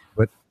is.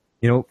 But,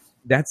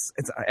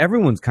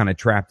 everyone's kind of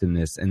trapped in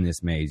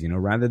this maze,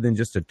 rather than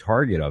just a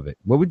target of it.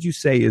 What would you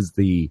say is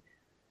the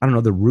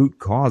root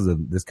cause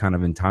of this kind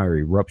of entire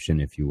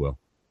eruption, if you will?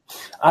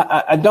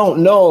 I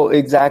don't know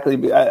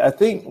exactly. I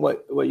think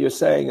what you're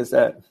saying is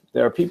that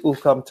there are people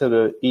who come to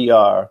the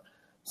ER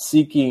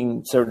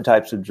seeking certain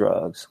types of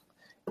drugs,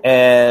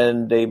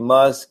 and they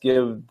must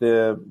give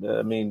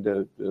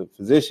the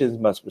physicians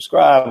must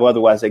prescribe,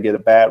 otherwise they get a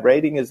bad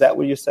rating. Is that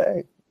what you're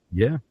saying?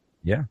 Yeah.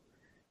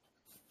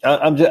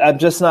 I'm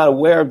just not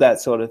aware of that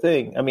sort of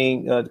thing. I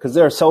mean, because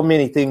there are so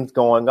many things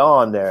going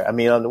on there. I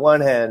mean, on the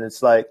one hand,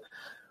 it's like,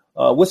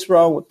 what's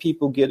wrong with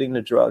people getting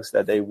the drugs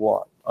that they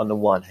want on the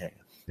one hand?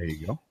 There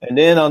you go. And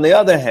then on the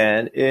other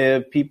hand,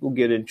 if people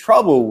get in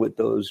trouble with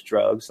those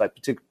drugs, like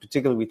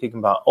particularly we think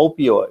about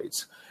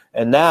opioids,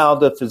 and now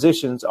the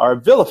physicians are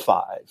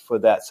vilified for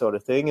that sort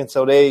of thing. And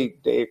so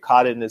they're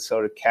caught in this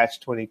sort of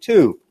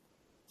catch-22.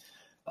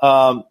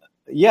 So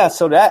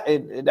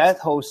that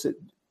whole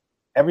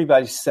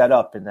everybody's set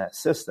up in that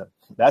system.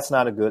 That's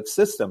not a good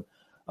system.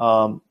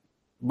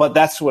 But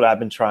that's what I've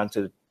been trying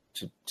to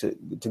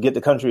get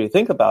the country to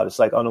think about. It's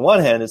like, on the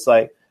one hand, it's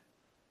like,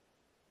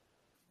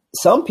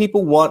 some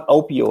people want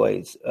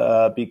opioids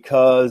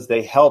because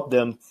they help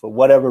them for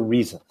whatever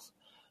reasons.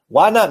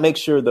 Why not make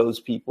sure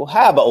those people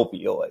have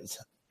opioids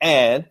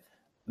and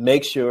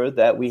make sure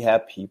that we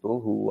have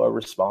people who are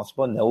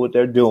responsible and know what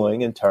they're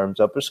doing in terms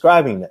of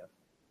prescribing them?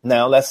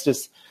 Now,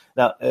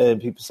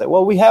 people say,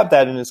 well, we have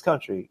that in this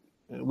country.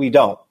 We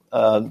don't.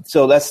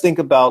 So let's think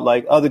about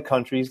like other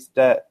countries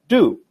that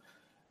do.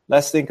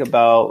 Let's think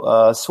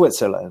about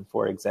Switzerland,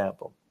 for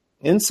example.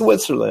 In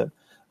Switzerland,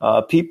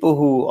 people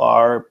who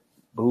are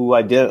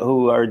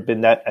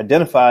been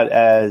identified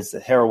as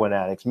heroin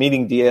addicts,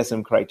 meeting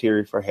DSM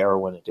criteria for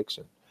heroin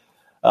addiction,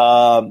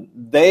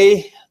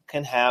 they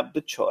can have the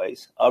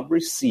choice of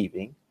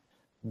receiving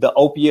the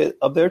opiate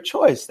of their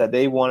choice that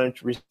they wanted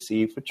to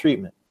receive for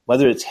treatment,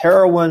 whether it's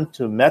heroin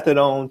to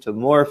methadone to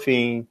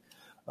morphine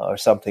or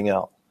something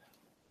else.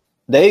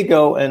 They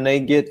go and they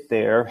get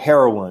their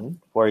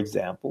heroin, for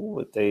example.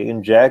 If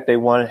they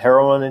want a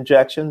heroin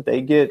injection,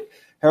 they get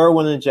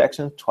heroin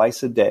injection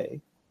twice a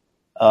day.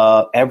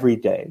 Every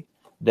day.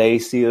 They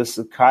see a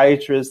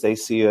psychiatrist, they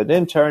see an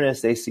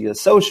internist, they see a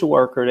social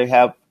worker. They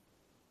have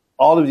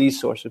all of these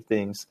sorts of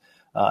things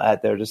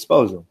at their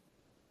disposal.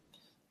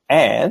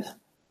 And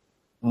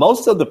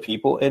most of the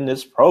people in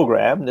this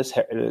program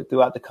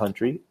throughout the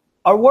country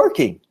are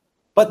working,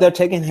 but they're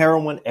taking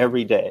heroin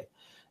every day.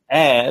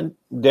 And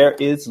there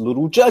is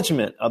little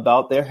judgment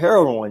about their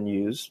heroin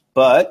use,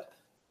 but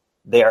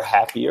they're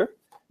happier,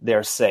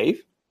 they're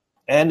safe,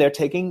 and they're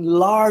taking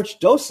large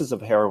doses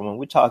of heroin.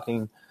 We're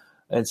talking,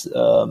 it's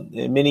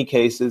in many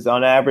cases,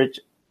 on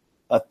average,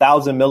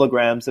 1,000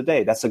 milligrams a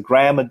day. That's a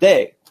gram a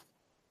day.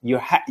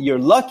 You're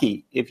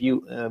lucky if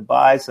you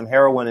buy some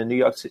heroin in New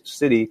York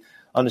City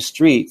on the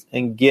streets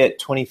and get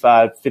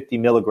 25, 50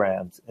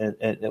 milligrams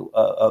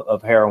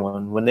of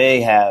heroin when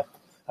they have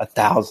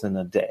 1,000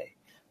 a day,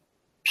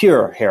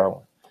 pure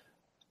heroin.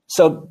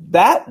 So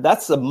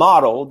that's a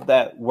model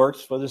that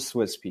works for the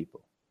Swiss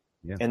people.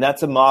 Yeah. And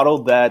that's a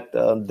model that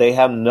they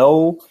have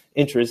no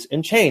interest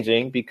in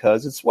changing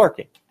because it's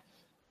working.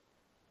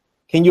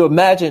 Can you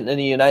imagine in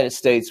the United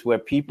States where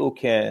people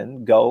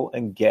can go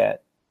and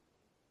get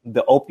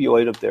the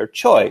opioid of their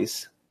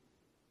choice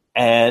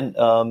and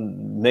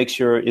make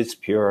sure it's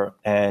pure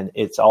and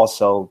it's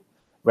also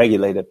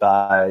regulated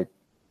by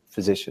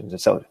physicians.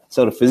 And so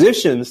the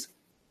physicians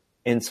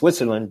in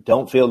Switzerland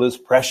don't feel this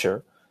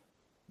pressure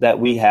that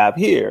we have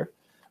here,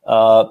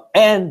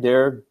 and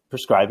they're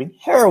prescribing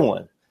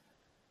heroin.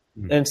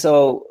 Mm-hmm. And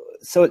so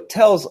it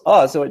tells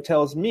us, or it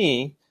tells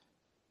me,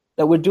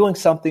 that we're doing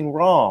something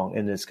wrong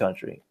in this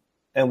country.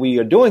 And we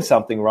are doing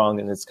something wrong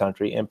in this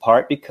country in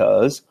part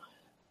because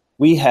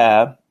we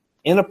have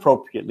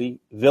inappropriately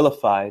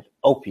vilified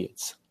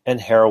opiates and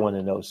heroin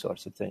and those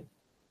sorts of things.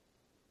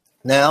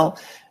 Now,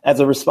 as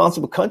a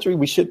responsible country,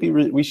 we should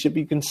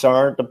be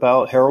concerned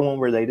about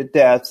heroin-related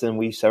deaths, and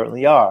we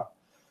certainly are.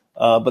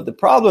 But the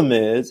problem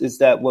is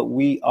that what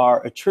we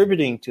are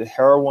attributing to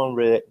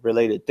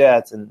heroin-related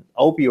deaths and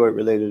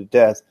opioid-related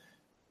deaths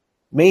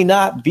may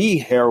not be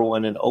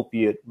heroin and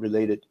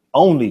opiate-related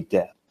only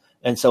death.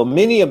 And so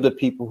many of the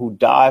people who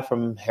die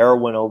from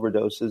heroin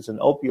overdoses and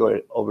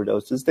opioid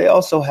overdoses, they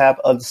also have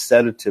other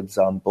sedatives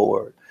on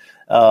board.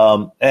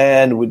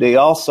 And they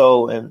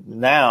also, and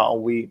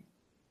now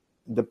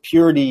the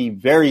purity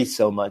varies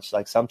so much.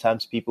 Like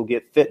sometimes people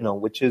get fentanyl,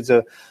 which is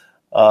a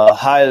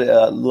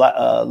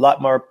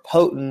lot more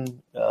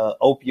potent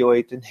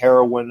opioid than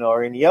heroin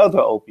or any other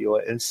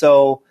opioid. And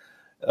so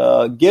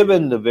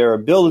given the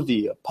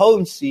variability of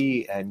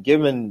potency and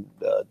given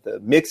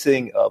the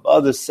mixing of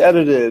other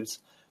sedatives,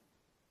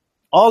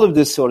 all of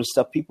this sort of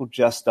stuff people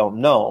just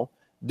don't know.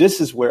 This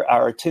is where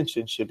our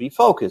attention should be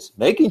focused,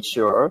 making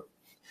sure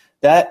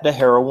that the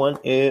heroin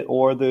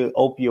or the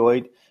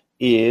opioid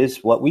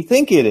is what we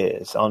think it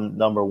is, on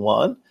number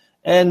one,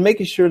 and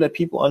making sure that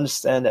people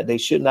understand that they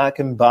should not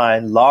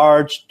combine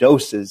large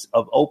doses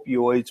of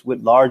opioids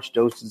with large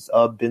doses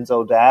of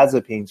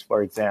benzodiazepines,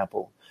 for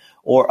example,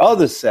 or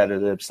other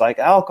sedatives like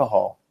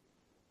alcohol.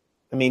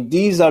 I mean,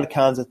 these are the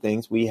kinds of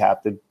things we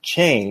have to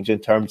change in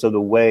terms of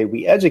the way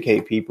we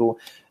educate people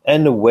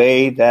and the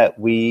way that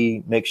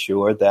we make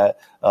sure that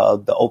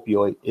the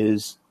opioid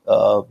is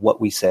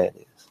what we say it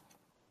is.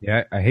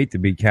 Yeah, I hate to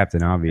be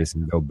Captain Obvious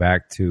and go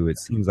back to, it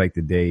seems like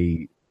the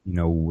day,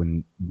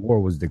 when war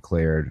was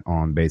declared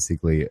on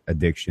basically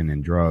addiction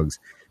and drugs,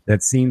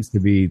 that seems to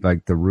be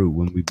like the root.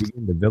 When we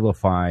begin to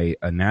vilify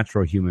a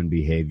natural human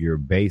behavior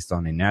based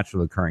on a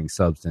natural occurring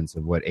substance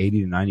of what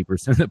 80 to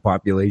 90% of the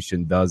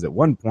population does at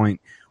one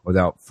point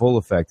without full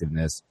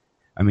effectiveness,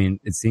 I mean,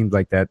 it seems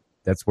like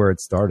that's where it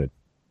started.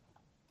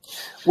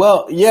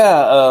 Well,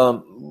 yeah,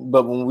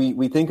 but when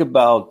we think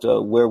about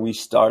where we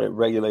started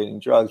regulating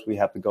drugs, we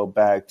have to go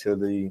back to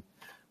the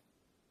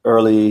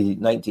early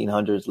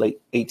 1900s,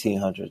 late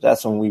 1800s.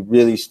 That's when we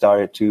really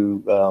started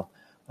to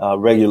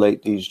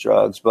regulate these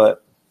drugs.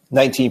 But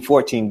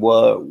 1914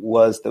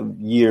 was the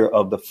year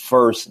of the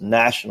first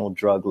national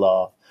drug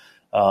law.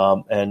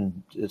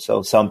 And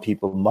so some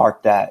people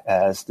mark that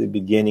as the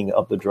beginning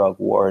of the drug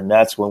war. And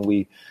that's when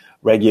we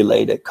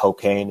regulated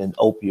cocaine and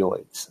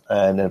opioids.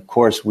 And of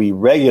course, we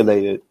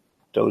regulated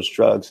those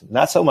drugs,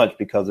 not so much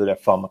because of their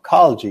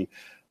pharmacology,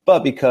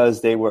 but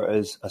because their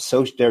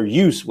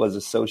use was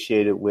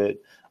associated with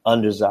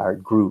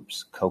undesired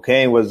groups.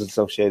 Cocaine was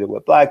associated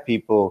with Black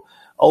people.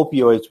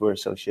 Opioids were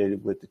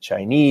associated with the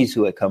Chinese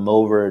who had come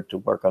over to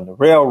work on the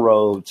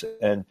railroads.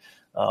 And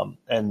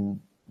that's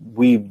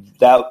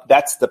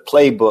the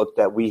playbook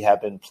that we have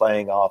been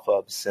playing off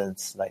of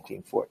since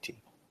 1914.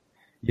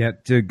 Yeah,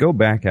 to go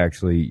back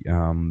actually,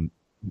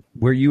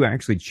 where you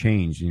actually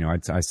changed,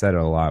 I said it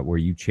a lot, where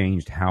you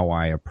changed how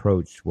I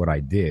approached what I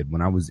did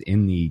when I was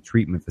in the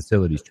treatment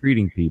facilities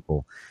treating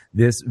people.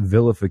 This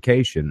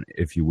vilification,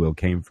 if you will,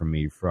 came from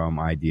me from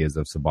ideas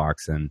of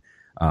Suboxone,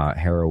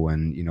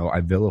 heroin. I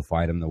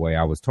vilified them the way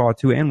I was taught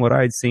to and what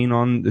I had seen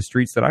on the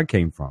streets that I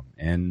came from.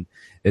 And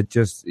it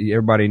just,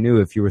 everybody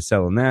knew if you were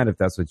selling that, if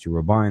that's what you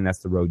were buying, that's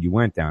the road you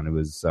went down. It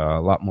was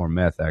a lot more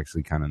meth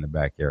actually kind of in the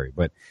back area.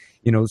 But,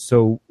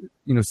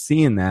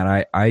 seeing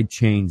that, I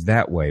changed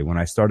that way when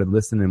I started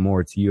listening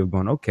more to you of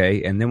going,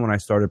 okay. And then when I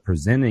started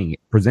presenting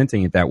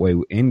it that way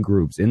in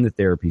groups, in the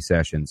therapy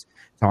sessions,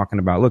 talking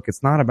about, look,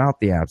 it's not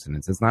about the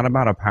abstinence. It's not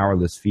about a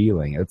powerless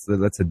feeling.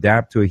 Let's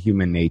adapt to a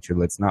human nature.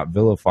 Let's not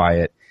vilify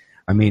it.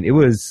 I mean, I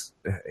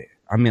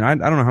don't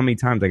know how many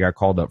times I got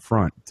called up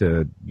front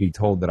to be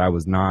told that I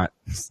was not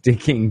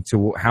sticking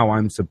to how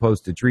I'm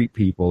supposed to treat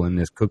people in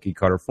this cookie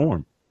cutter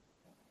form.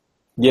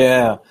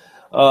 Yeah.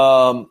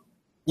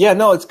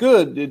 No, it's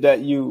good that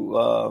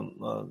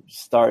you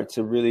start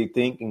to really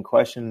think and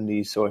question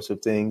these sorts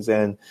of things.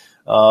 And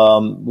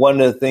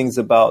one of the things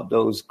about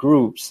those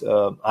groups,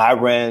 I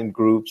ran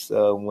groups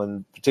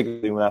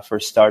particularly when I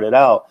first started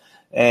out,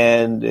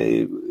 and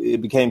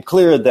it became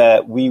clear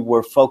that we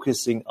were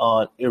focusing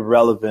on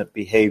irrelevant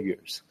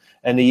behaviors.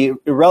 And the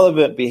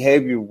irrelevant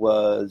behavior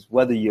was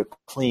whether you're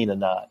clean or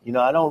not.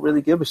 I don't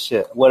really give a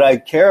shit. What I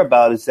care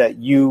about is that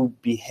you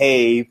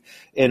behave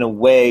in a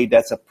way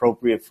that's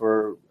appropriate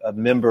for a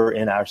member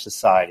in our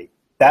society.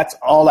 That's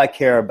all I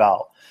care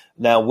about.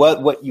 Now,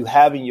 what you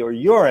have in your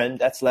urine,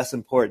 that's less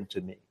important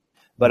to me.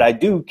 But I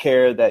do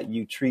care that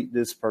you treat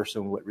this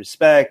person with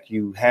respect,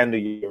 you handle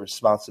your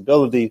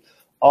responsibility,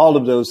 all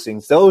of those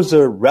things. Those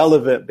are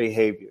relevant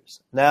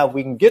behaviors. Now, if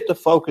we can get to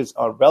focus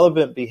on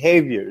relevant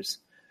behaviors,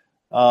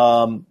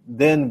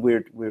 then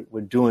we're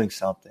doing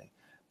something.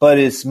 But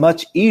it's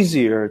much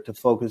easier to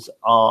focus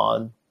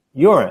on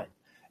urine.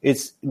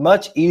 It's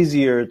much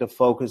easier to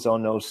focus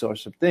on those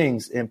sorts of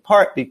things, in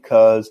part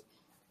because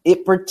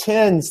it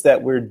pretends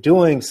that we're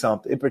doing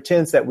something. It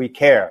pretends that we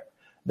care,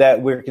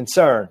 that we're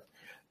concerned.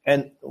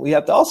 And we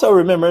have to also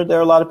remember there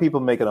are a lot of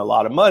people making a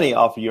lot of money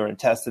off of urine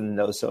testing and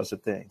those sorts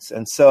of things.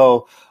 And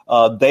so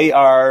they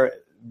are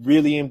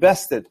really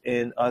invested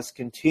in us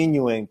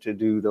continuing to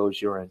do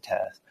those urine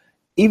tests,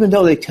 even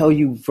though they tell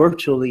you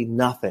virtually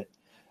nothing.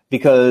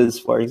 Because,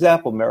 for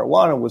example,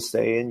 marijuana will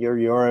stay in your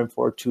urine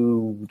for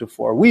 2 to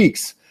 4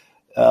 weeks,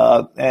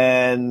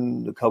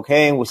 and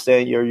cocaine will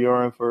stay in your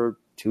urine for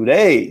 2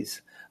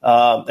 days.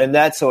 And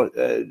that's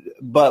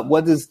but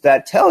what does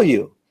that tell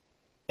you?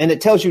 And it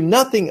tells you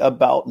nothing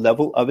about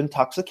level of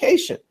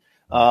intoxication.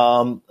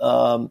 And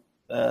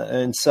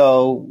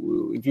so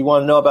if you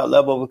want to know about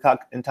level of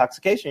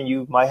intoxication,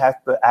 you might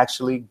have to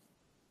actually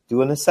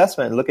do an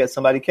assessment and look at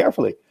somebody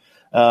carefully,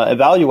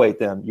 evaluate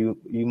them.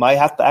 You might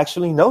have to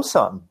actually know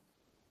something,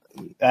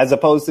 as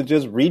opposed to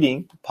just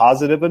reading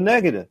positive or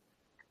negative.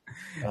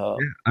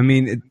 I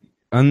mean,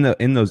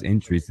 in those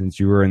entries, since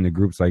you were in the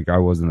groups like I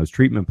was in those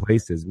treatment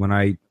places, when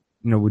I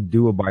would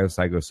do a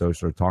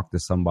biopsychosocial or talk to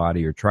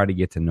somebody or try to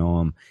get to know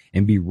them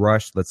and be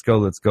rushed, let's get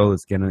them, let's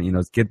get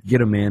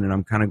them in. And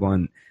I'm kind of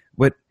going,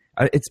 what?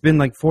 It's been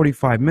like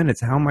 45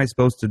 minutes. How am I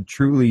supposed to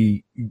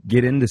truly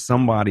get into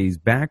somebody's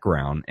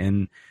background?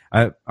 And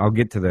I'll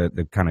get to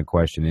the kind of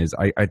question is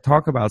I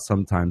talk about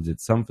sometimes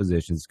that some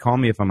physicians, call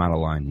me if I'm out of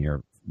line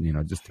here.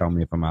 Just tell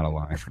me if I'm out of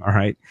line. All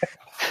right.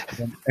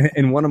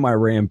 In one of my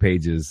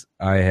rampages,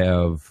 I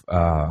have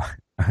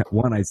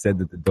one. I said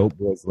that the dope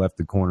boys left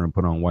the corner and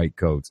put on white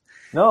coats.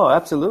 No,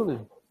 absolutely.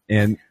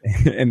 And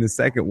the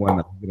second one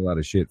that I get a lot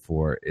of shit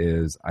for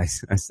is I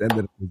said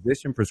that a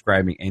physician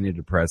prescribing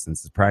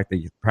antidepressants is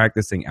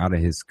practicing out of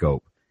his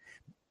scope.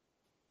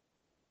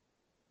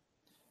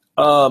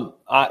 I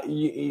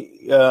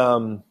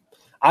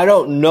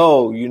don't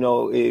know,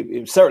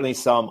 certainly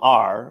some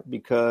are,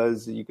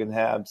 because you can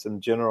have some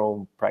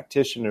general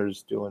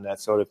practitioners doing that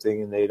sort of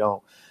thing and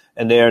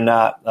they're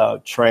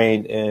not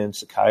trained in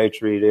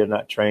psychiatry. They're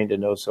not trained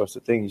in those sorts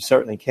of things. You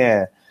certainly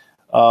can.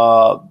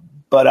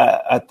 But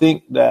I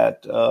think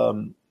that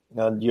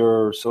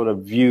your sort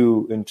of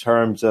view in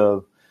terms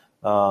of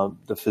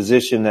the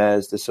physician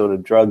as the sort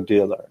of drug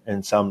dealer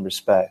in some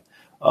respect,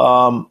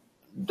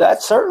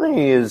 that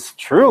certainly is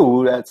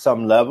true at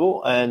some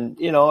level. And,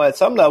 at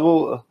some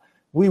level,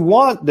 we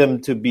want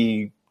them to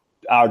be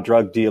our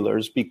drug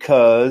dealers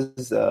because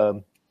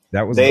that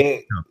was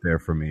up there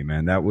for me,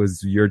 man. That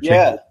was your change.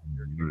 Yeah.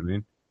 You know what I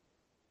mean?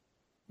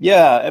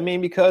 Yeah, I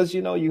mean, because,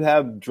 you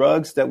have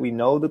drugs that we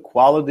know the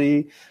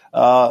quality,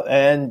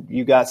 and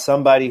you got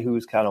somebody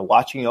who's kind of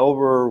watching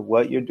over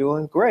what you're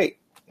doing. Great.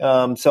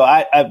 So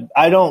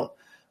I don't,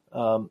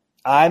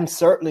 I'm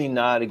certainly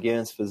not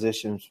against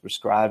physicians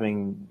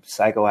prescribing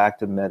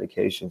psychoactive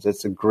medications.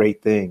 It's a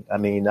great thing. I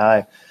mean,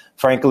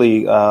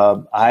 frankly,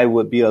 I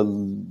would be a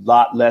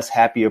lot less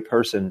happier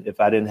person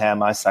if I didn't have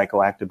my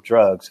psychoactive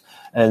drugs.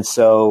 And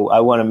so I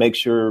want to make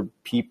sure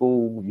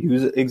people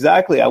use it.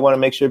 Exactly. I want to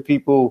make sure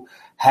people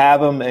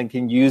have them and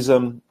can use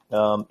them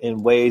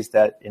in ways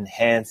that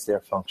enhance their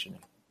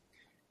functioning.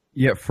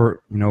 Yeah,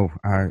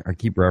 I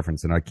keep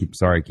referencing, I keep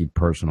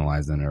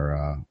personalizing,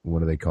 or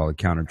what do they call it,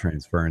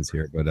 countertransference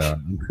here, but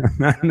I'm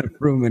not in the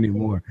room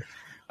anymore.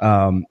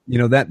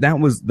 That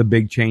was the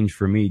big change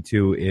for me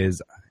too,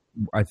 is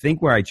I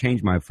think where I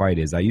changed my fight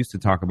is I used to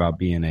talk about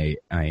being a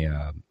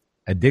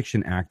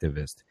addiction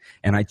activist,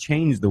 and I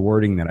changed the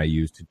wording that I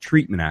used to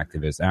treatment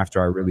activist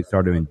after I really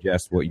started to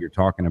ingest what you're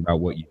talking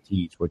about, what you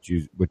teach, what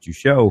you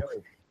show.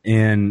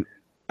 And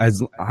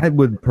as I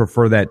would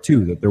prefer that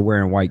too, that they're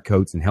wearing white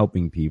coats and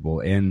helping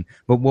people.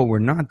 But what we're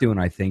not doing,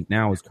 I think,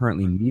 now is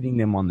currently meeting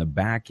them on the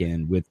back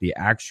end with the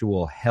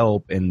actual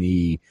help and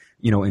the,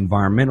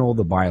 environmental,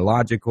 the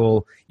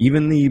biological,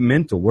 even the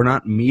mental. We're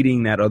not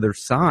meeting that other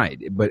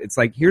side. But it's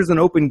like, here's an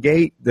open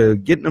gate,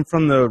 getting them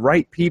from the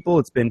right people.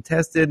 It's been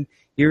tested.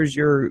 Here's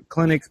your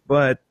clinics,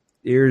 but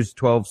here's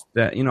 12.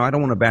 I don't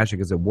want to bash it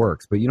because it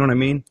works, but you know what I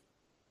mean?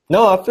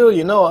 No, I feel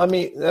I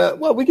mean,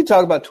 we can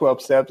talk about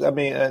 12 steps. I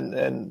mean,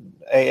 and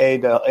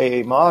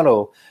the AA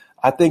model,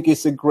 I think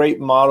it's a great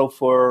model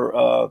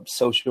for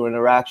social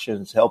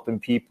interactions, helping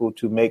people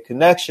to make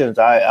connections.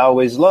 I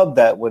always loved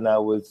that when I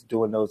was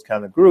doing those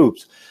kind of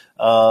groups.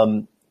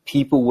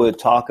 People would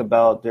talk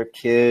about their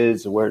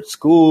kids, were at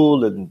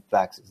school, and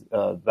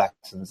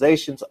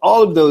vaccinations,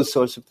 all of those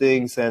sorts of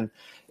things, and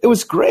it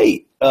was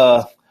great.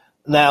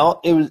 Now,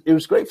 it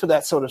was great for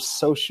that sort of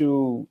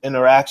social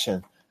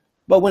interaction.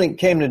 But when it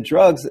came to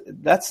drugs,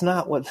 that's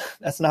not what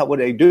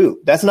they do.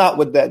 That's not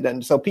what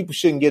that. So people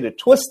shouldn't get it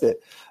twisted.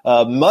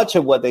 Much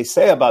of what they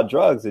say about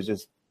drugs is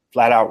just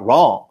flat out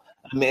wrong.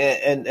 I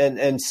mean,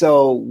 and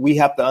so we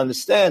have to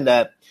understand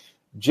that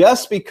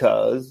just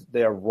because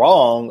they're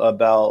wrong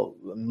about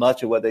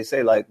much of what they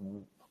say. Like,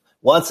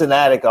 once an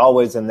addict,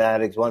 always an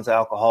addict. Once an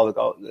alcoholic.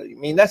 I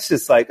mean, that's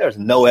just like, there's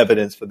no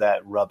evidence for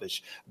that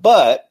rubbish.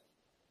 But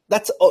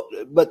that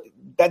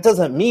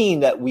doesn't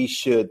mean that we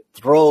should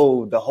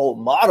throw the whole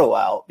model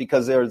out,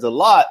 because there's a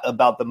lot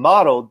about the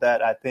model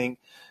that I think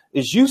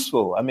is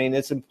useful. I mean,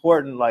 it's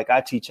important. Like, I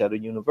teach at a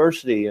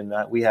university, and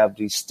we have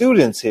these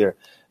students here.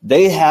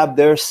 They have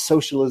their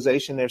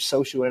socialization, their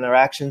social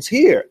interactions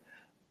here.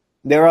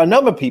 There are a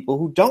number of people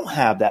who don't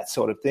have that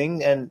sort of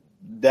thing, and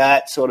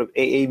that sort of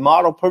AA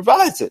model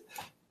provides it.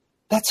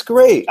 That's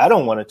great. I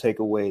don't want to take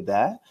away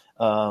that.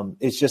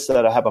 It's just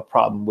that I have a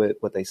problem with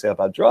what they say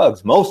about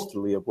drugs,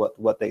 mostly of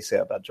what they say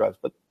about drugs.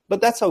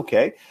 But that's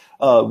okay.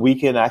 We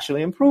can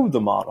actually improve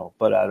the model,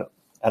 but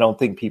I don't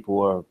think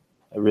people are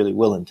really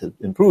willing to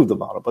improve the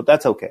model. But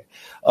that's okay.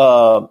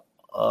 What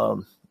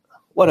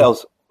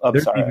else? I'm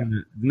sorry.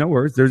 No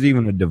worries. There's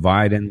even a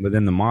divide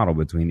within the model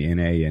between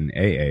NA and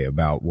AA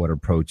about what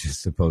approach is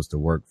supposed to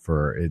work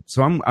for it.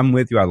 So I'm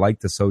with you. I like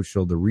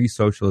the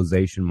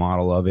re-socialization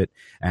model of it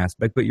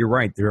aspect, but you're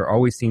right. There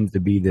always seems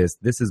to be this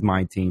is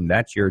my team,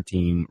 that's your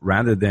team,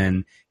 rather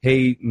than,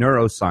 hey,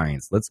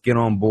 neuroscience, let's get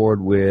on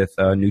board with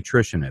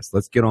nutritionists.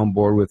 Let's get on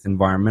board with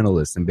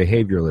environmentalists and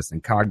behavioralists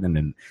and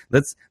cognitive.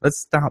 Let's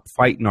stop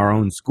fighting our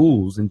own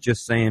schools and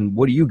just saying,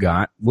 what do you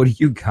got? What do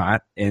you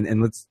got?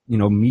 And let's,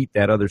 meet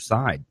that other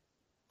side.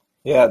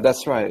 Yeah,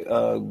 that's right.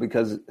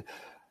 Because,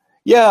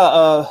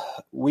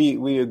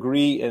 we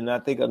agree, and I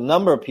think a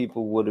number of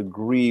people would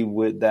agree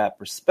with that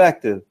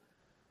perspective.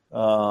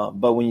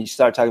 But when you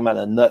start talking about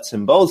the nuts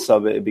and bolts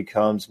of it, it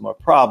becomes more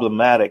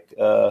problematic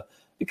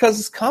because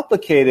it's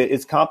complicated.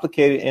 It's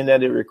complicated in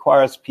that it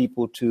requires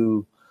people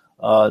to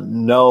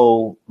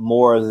know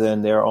more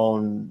than their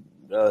own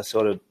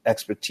sort of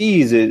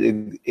expertise.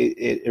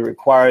 It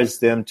requires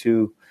them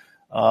to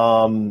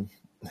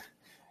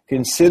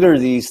consider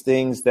these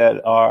things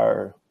that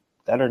are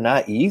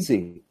not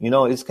easy.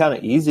 It's kind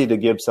of easy to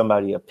give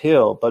somebody a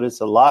pill, but it's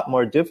a lot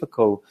more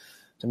difficult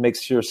to make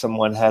sure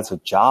someone has a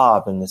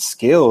job and the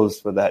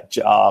skills for that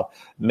job.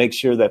 Make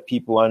sure that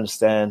people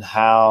understand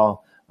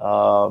how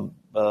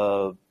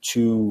to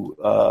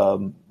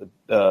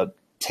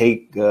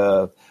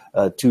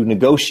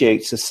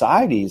negotiate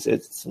societies.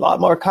 It's a lot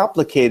more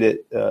complicated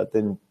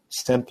than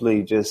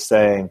simply just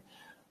saying,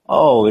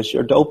 oh, it's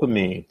your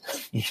dopamine.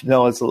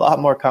 It's a lot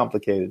more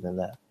complicated than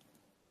that.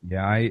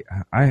 Yeah,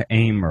 I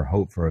aim or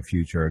hope for a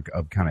future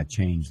of kind of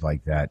change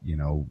like that,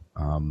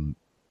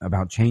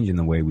 about changing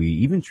the way we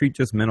even treat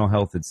just mental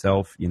health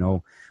itself.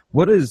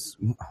 What is,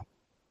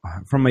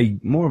 from a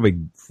more of a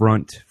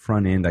front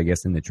end, I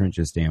guess, in the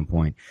trenches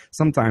standpoint,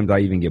 sometimes I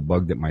even get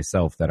bugged at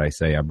myself that I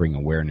say I bring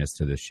awareness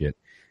to this shit.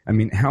 I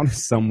mean, how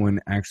does someone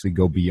actually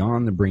go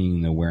beyond the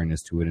bringing the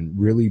awareness to it and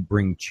really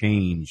bring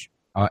change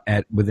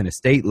within a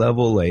state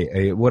level,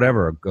 a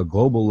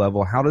global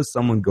level? How does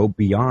someone go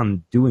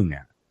beyond doing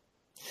that?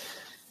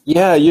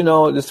 Yeah,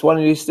 it's one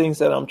of these things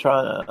that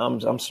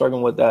I'm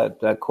struggling with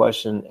that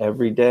question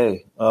every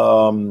day.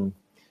 And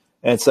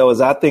so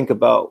as I think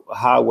about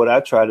what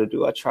I try to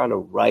do, I try to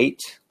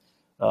write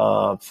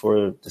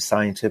for the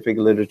scientific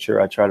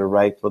literature. I try to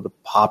write for the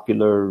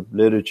popular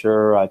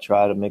literature. I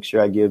try to make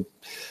sure I give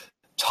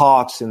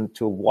talks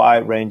into a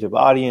wide range of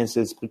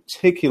audiences,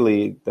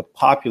 particularly the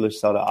popular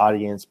sort of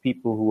audience,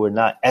 people who are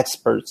not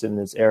experts in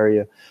this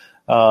area.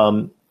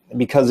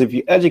 Because if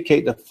you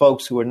educate the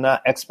folks who are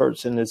not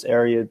experts in this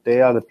area,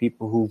 they are the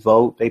people who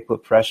vote. They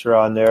put pressure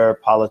on their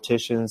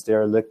politicians,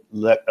 their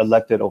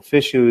elected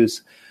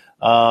officials.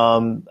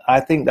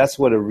 I think that's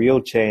where the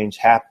real change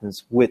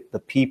happens with the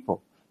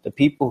people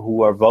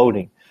who are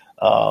voting.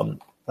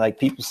 Like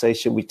people say,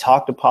 should we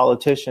talk to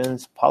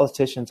politicians?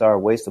 Politicians are a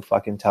waste of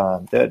fucking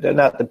time. They're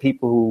not the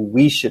people who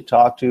we should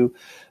talk to.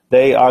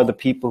 They are the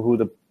people who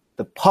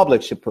the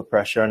public should put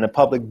pressure on. The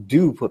public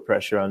do put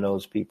pressure on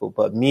those people.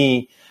 But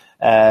me,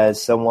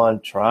 as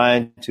someone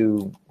trying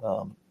to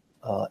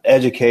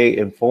educate,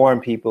 inform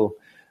people,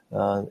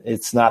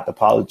 it's not the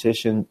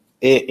politician.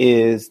 It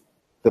is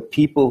the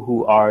people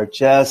who are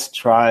just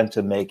trying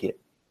to make it.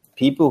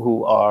 People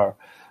who are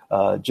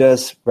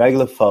just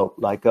regular folk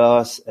like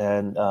us,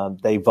 and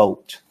they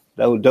vote.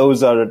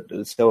 Those are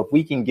so if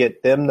we can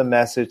get them the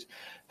message,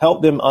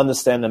 help them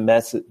understand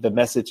the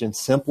message in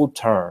simple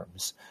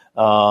terms.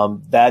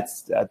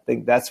 I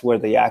think that's where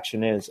the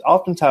action is.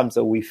 Oftentimes,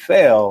 though, we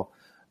fail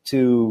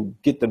to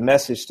get the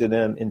message to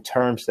them in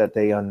terms that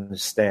they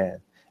understand,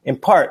 in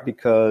part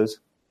because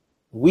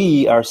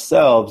we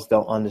ourselves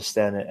don't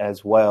understand it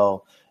as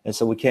well. And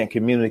so we can't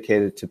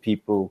communicate it to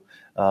people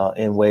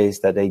in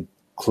ways that they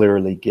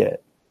clearly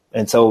get.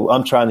 And so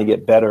I'm trying to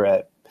get better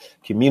at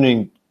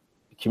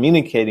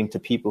communicating to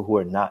people who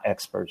are not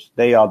experts.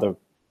 They are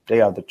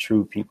the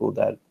true people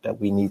that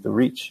we need to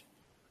reach.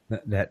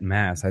 That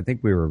mass, I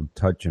think we were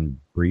touching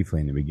briefly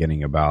in the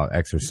beginning about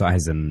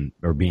exercising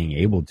or being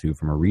able to,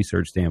 from a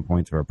research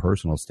standpoint or a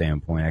personal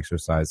standpoint,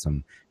 exercise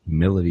some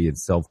humility and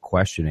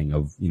self-questioning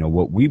of,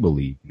 what we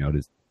believe,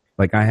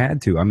 like I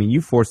had to. I mean,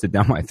 you forced it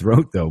down my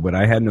throat though, but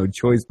I had no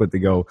choice but to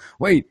go,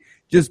 wait,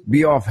 just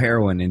be off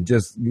heroin and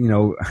just,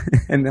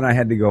 and then I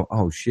had to go,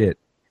 oh shit.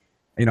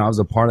 I was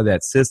a part of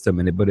that system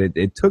but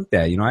it took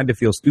that, I had to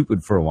feel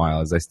stupid for a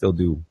while, as I still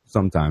do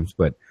sometimes,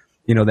 but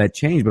that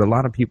changed. But a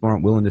lot of people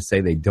aren't willing to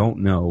say they don't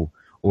know,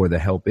 or the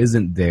help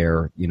isn't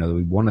there.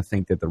 We want to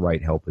think that the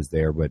right help is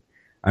there. But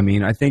I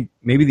mean, I think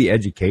maybe the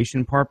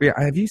education part,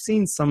 have you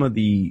seen some of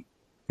the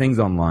things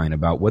online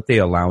about what they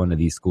allow into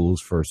these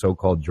schools for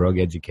so-called drug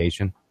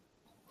education?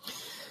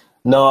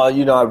 No,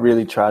 I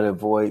really try to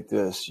avoid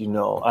this.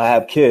 I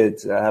have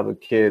kids. I have a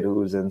kid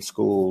who's in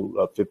school,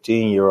 a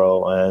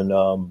 15-year-old, and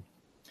I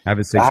have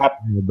a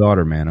 16-year-old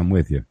daughter, man. I'm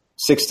with you.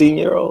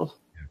 16-year-old?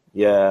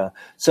 Yeah.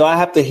 So I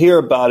have to hear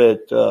about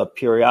it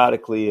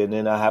periodically, and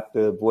then I have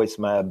to voice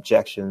my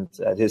objections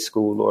at his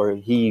school, or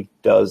he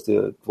does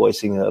the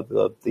voicing of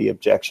the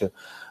objection.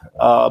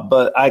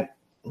 But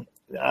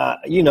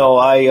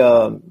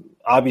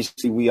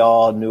obviously we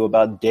all knew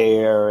about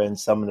DARE and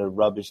some of the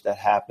rubbish that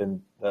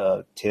happened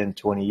 10,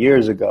 20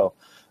 years ago.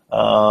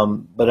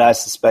 But I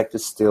suspect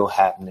it's still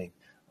happening.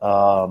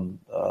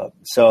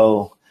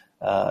 So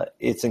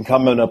it's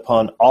incumbent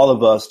upon all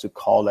of us to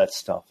call that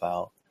stuff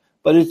out.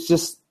 But it's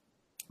just,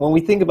 when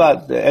we think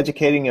about the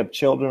educating of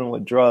children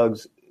with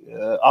drugs,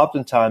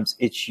 oftentimes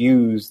it's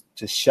used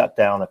to shut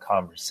down a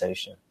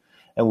conversation.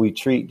 And we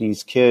treat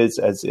these kids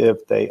as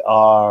if they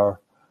are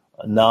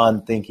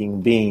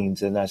non-thinking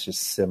beings, and that's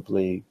just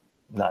simply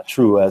not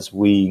true, as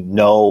we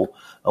know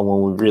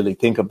when we really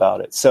think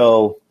about it.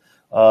 So,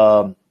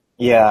 I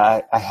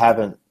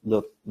haven't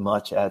looked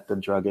much at the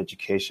drug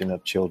education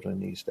of children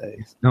these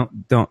days. No,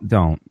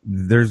 don't.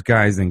 There's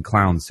guys in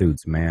clown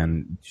suits,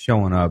 man,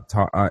 showing up.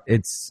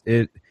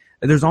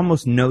 There's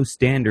almost no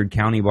standard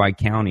county by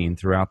county and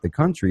throughout the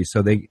country.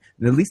 So at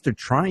least they're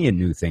trying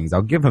new things.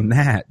 I'll give them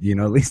that,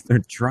 at least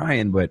they're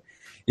trying. But,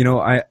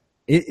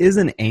 it is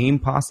an aim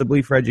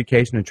possibly for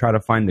education to try to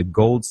find the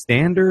gold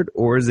standard,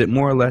 or is it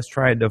more or less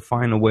try to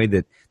find a way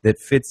that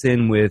fits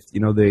in with,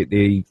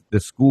 the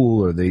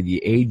school or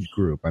the age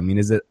group? I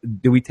mean,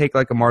 do we take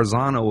like a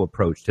Marzano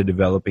approach to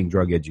developing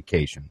drug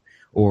education,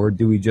 or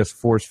do we just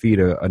force feed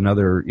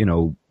another,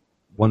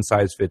 one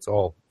size fits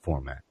all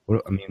format?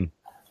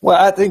 Well,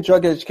 I think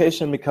drug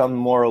education becomes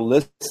more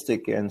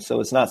holistic, and so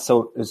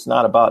it's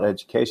not about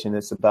education.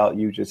 It's about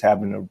you just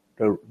having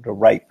the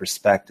right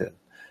perspective,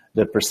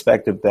 the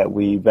perspective that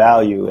we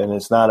value. And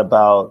it's not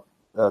about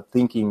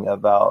thinking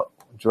about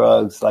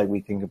drugs like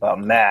we think about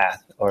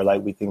math or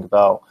like we think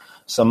about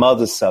some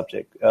other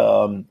subject.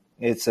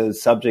 It's a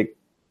subject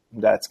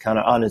that's kind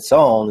of on its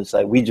own. It's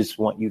like, we just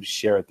want you to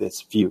share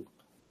this view.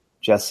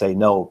 Just say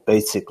no,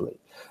 basically.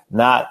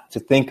 Not to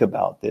think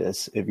about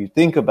this. If you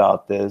think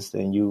about this,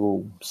 then you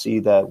will see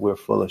that we're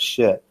full of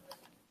shit.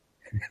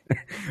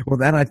 Well,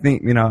 that I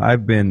think,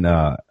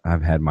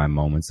 I've had my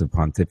moments of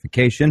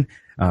pontification.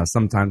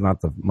 Sometimes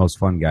not the most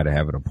fun guy to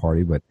have at a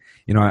party, but,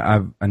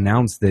 I've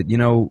announced that,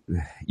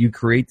 you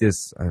create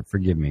this,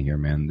 forgive me here,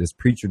 man, this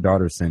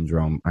preacher-daughter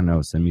syndrome. I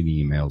know, send me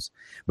the emails,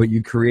 but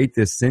you create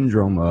this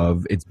syndrome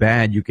of it's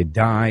bad, you could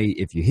die.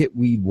 If you hit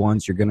weed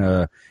once,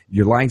 your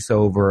life's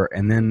over.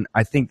 And then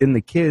I think then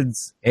the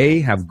kids,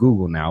 have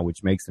Google now,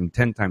 which makes them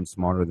 10 times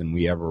smarter than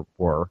we ever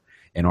were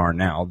and are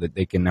now, that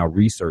they can now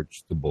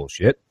research the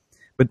bullshit.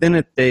 But then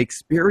if they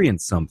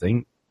experience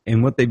something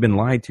and what they've been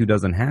lied to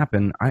doesn't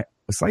happen,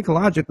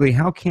 psychologically,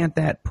 how can't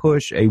that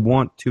push a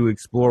want to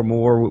explore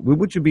more,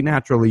 which would be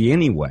naturally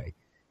anyway?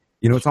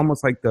 It's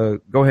almost like go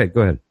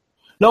ahead.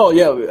 No,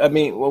 yeah. I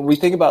mean, when we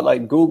think about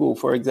like Google,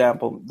 for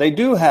example, they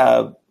do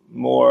have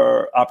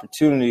more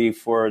opportunity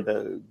for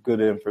the good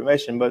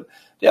information, but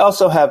they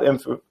also have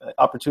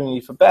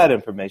opportunity for bad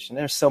information.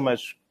 There's so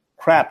much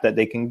crap that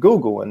they can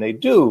Google, and they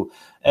do.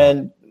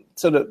 And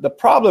so the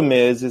problem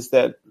is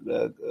that,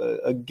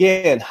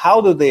 again,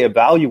 how do they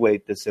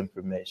evaluate this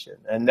information?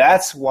 And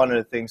that's one of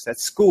the things that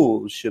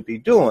schools should be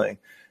doing,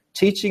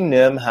 teaching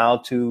them how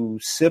to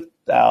sift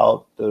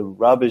out the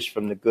rubbish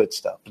from the good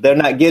stuff. But they're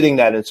not getting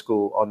that in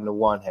school on the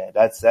one hand.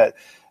 That's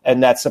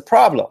a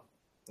problem.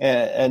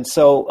 And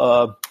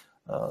so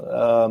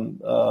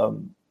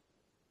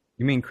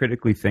You mean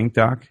critically think,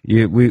 Doc?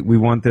 We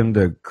want them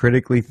to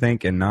critically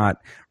think and not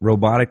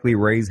robotically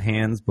raise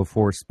hands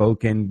before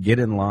spoken, get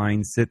in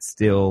line, sit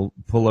still,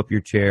 pull up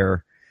your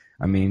chair.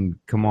 I mean,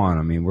 come on.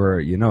 I mean,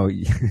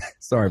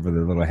 sorry for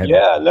the little head.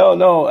 Yeah,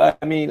 no.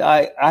 I mean,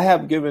 I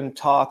have given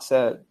talks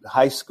at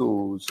high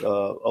schools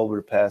over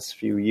the past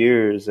few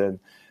years. And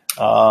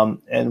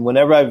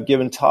whenever I've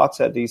given talks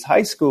at these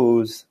high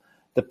schools,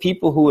 the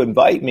people who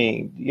invite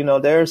me,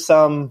 there's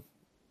some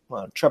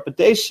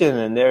trepidation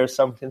and there's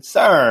some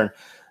concern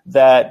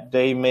that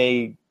they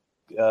may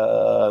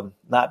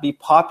not be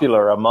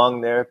popular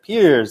among their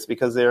peers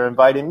because they're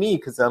inviting me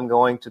because I'm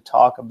going to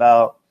talk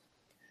about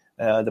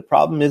the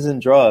problem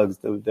isn't drugs.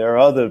 There are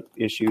other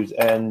issues,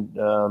 and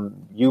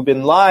you've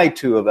been lied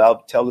to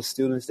about. Tell the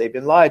students they've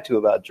been lied to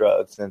about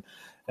drugs, and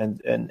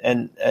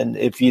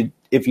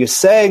if you're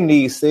saying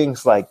these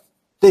things like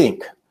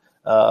think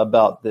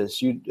about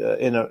this, you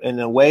in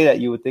a way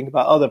that you would think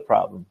about other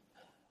problems.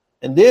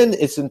 And then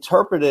it's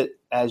interpreted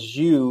as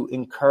you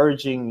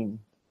encouraging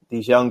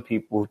these young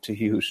people to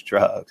use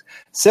drugs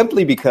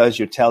simply because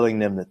you're telling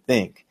them to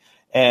think.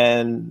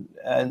 And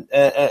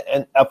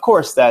of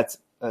course, that's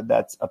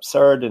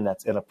absurd, and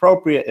that's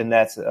inappropriate, and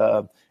that's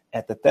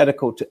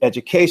antithetical to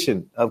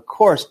education. Of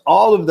course,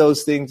 all of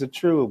those things are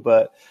true,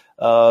 but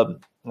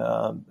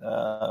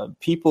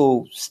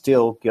people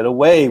still get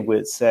away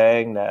with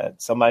saying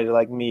that somebody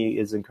like me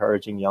is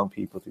encouraging young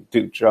people to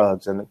do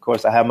drugs. And of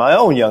course, I have my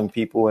own young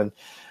people, and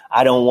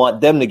I don't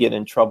want them to get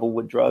in trouble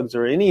with drugs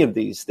or any of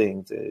these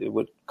things. It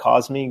would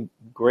cause me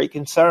great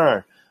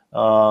concern.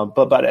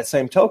 But by that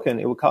same token,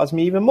 it would cause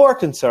me even more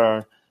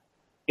concern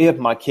if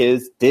my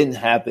kids didn't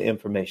have the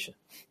information.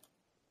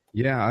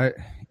 Yeah,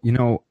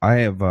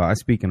 I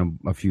speak in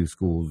a few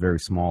schools, very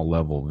small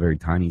level, very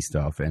tiny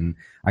stuff. And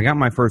I got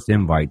my first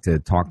invite to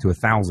talk to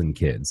 1,000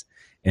 kids.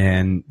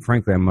 And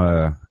frankly, I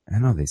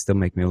know they still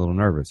make me a little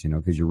nervous,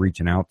 because you're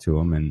reaching out to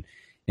them. And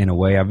in a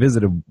way, I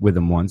visited with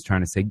them once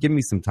trying to say, give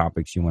me some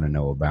topics you want to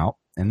know about.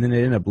 And then it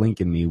ended up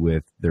linking me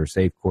with their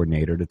SAFE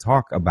coordinator to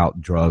talk about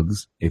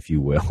drugs, if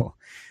you will.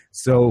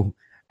 So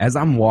as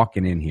I'm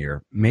walking in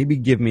here, maybe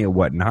give me a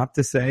what not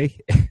to say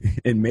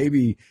and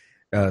maybe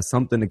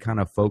something to kind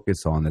of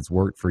focus on that's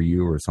worked for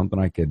you, or something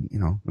I could,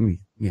 let me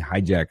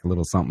hijack a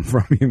little something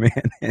from you,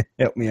 man.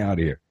 Help me out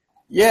here.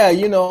 Yeah,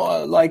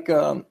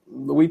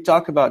 we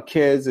talk about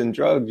kids and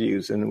drug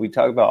use, and we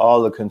talk about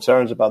all the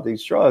concerns about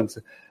these drugs.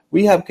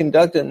 We have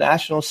conducted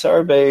national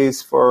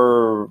surveys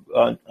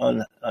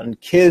on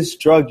kids'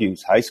 drug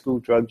use, high school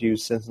drug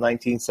use, since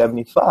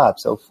 1975,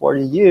 so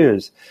 40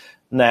 years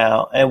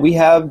now. And we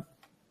have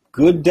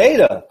good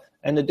data.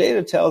 And the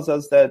data tells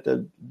us that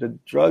the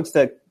drugs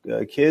that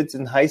kids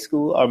in high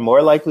school are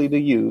more likely to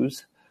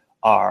use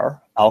are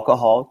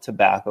alcohol,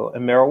 tobacco,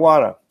 and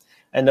marijuana.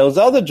 And those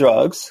other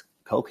drugs,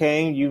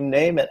 cocaine, you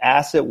name it,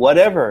 acid,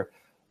 whatever,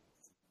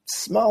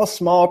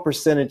 small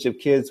percentage of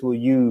kids will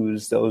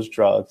use those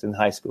drugs in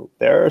high school.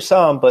 There are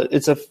some, but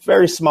it's a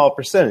very small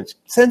percentage.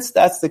 Since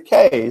that's the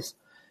case,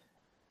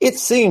 it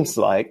seems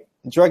like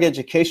drug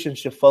education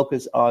should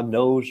focus on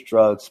those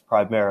drugs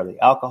primarily: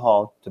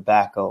 alcohol,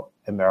 tobacco,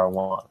 and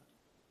marijuana.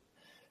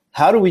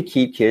 How do we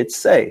keep kids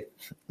safe?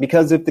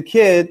 Because if the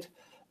kid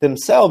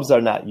themselves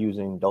are not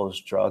using those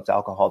drugs,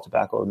 alcohol,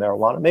 tobacco, or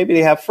marijuana, maybe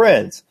they have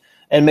friends,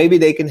 and maybe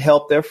they can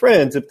help their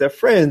friends if their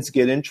friends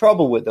get in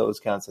trouble with those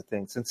kinds of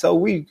things. And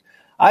so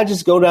I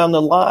just go down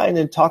the line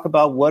and talk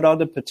about what are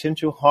the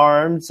potential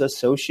harms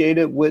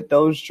associated with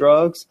those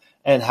drugs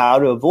and how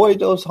to avoid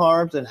those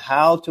harms and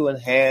how to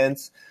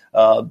enhance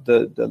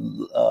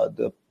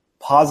the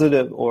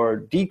positive or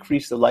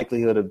decrease the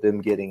likelihood of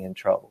them getting in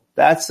trouble.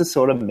 That's the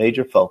sort of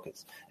major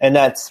focus. And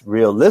that's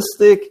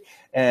realistic,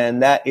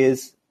 and that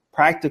is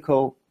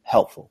practical,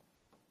 helpful.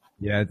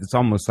 Yeah, it's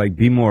almost like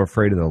be more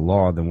afraid of the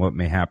law than what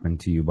may happen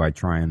to you by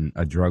trying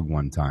a drug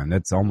one time.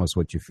 That's almost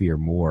what you fear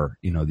more,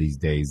 these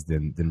days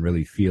than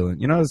really feeling,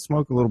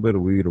 smoke a little bit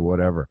of weed or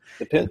whatever.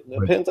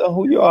 Depends on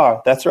who you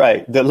are. That's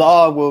right. The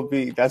law will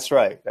be, that's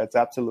right. That's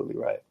absolutely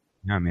right.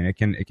 Yeah, I mean, it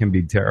can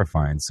be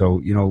terrifying.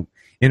 So,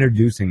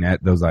 introducing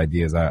those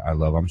ideas, I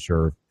love. I'm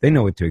sure they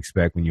know what to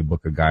expect when you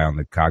book a guy on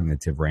the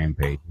Cognitive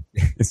Rampage.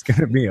 It's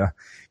gonna be a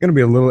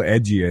little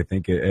edgy, I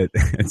think, at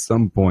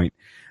some point.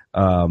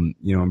 And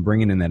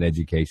bringing in that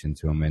education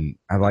to them, and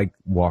I like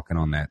walking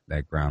on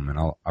that ground, and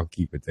I'll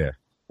keep it there.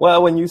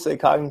 Well, when you say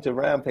Cognitive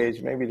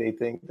Rampage, maybe they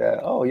think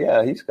that, oh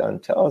yeah, he's going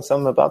to tell us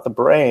something about the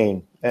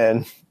brain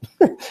and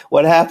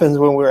what happens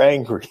when we're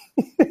angry.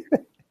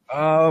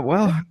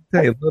 Well, I'll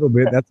tell you a little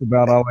bit. That's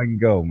about all I can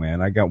go,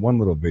 man. I got one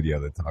little video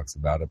that talks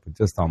about it, but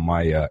just on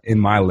my in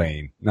my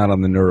lane, not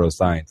on the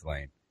neuroscience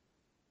lane.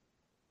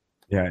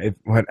 Yeah,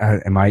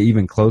 am I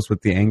even close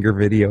with the anger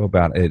video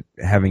about it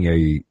having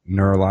a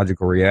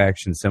neurological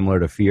reaction similar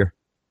to fear?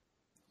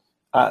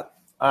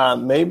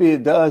 Maybe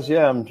it does.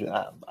 Yeah,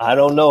 I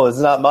don't know. It's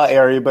not my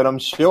area, but I'm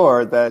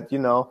sure that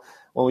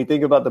when we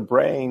think about the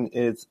brain,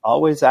 it's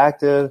always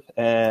active,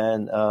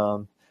 and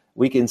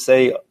we can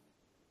say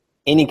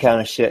any kind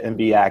of shit and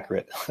be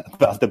accurate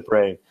about the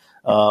brain,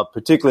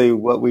 particularly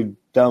what we've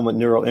done with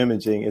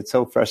neuroimaging. It's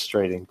so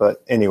frustrating.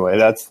 But anyway,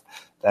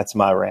 that's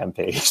my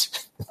rampage.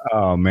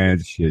 Oh,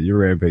 man, shit. Your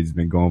rampage has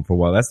been going for a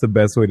while. That's the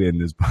best way to end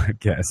this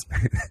podcast,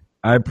 man.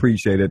 I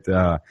appreciate it.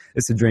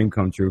 It's a dream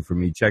come true for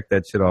me. Check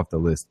that shit off the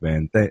list,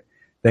 man.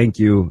 Thank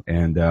you,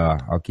 and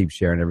I'll keep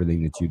sharing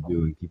everything that you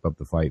do and keep up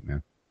the fight,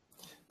 man.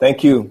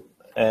 Thank you,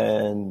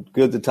 and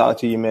good to talk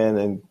to you, man,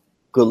 and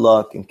good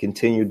luck, and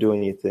continue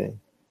doing your thing.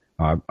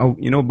 By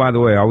the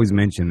way, I always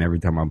mention every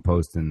time I'm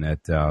posting that,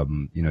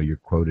 you're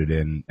quoted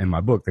in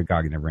my book, The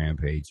Cognitive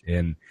Rampage,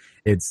 and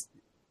it's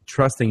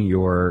trusting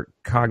your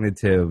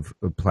cognitive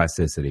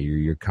plasticity or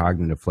your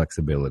cognitive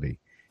flexibility,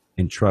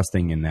 and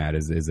trusting in that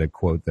is a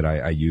quote that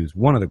I use.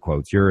 One of the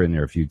quotes, you're in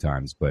there a few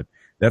times, but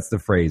that's the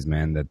phrase,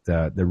 man,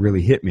 that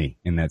really hit me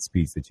in that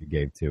speech that you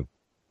gave too.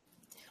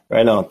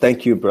 Right on.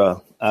 Thank you,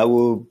 bro. I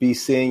will be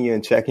seeing you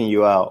and checking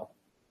you out.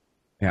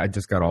 Yeah, I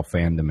just got all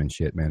fandom and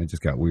shit, man. It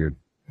just got weird.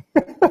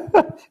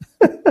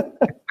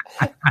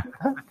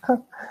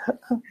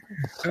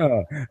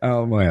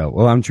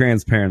 Well, I'm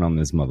transparent on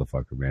this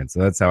motherfucker, man. So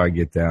that's how I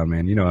get down,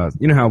 man. You know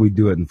how we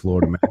do it in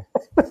Florida, man.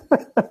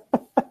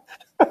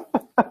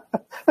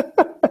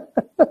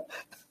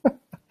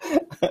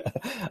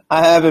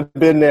 I haven't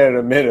been there in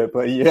a minute,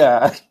 but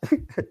yeah.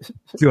 It's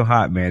too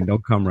hot, man.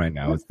 Don't come right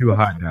now. It's too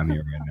hot down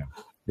here right now.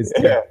 It's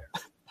terrible.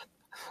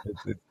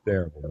 It's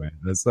terrible,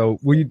 man. So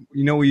will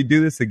you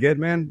do this again,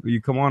 man? Will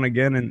you come on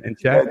again and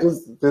chat? Yeah,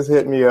 just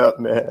hit me up,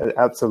 man.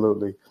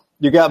 Absolutely.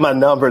 You got my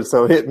number,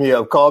 so hit me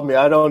up. Call me.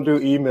 I don't do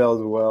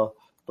emails well,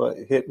 but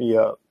hit me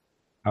up.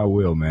 I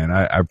will, man.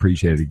 I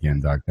appreciate it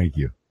again, Doc. Thank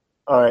you.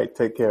 All right.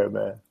 Take care,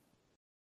 man.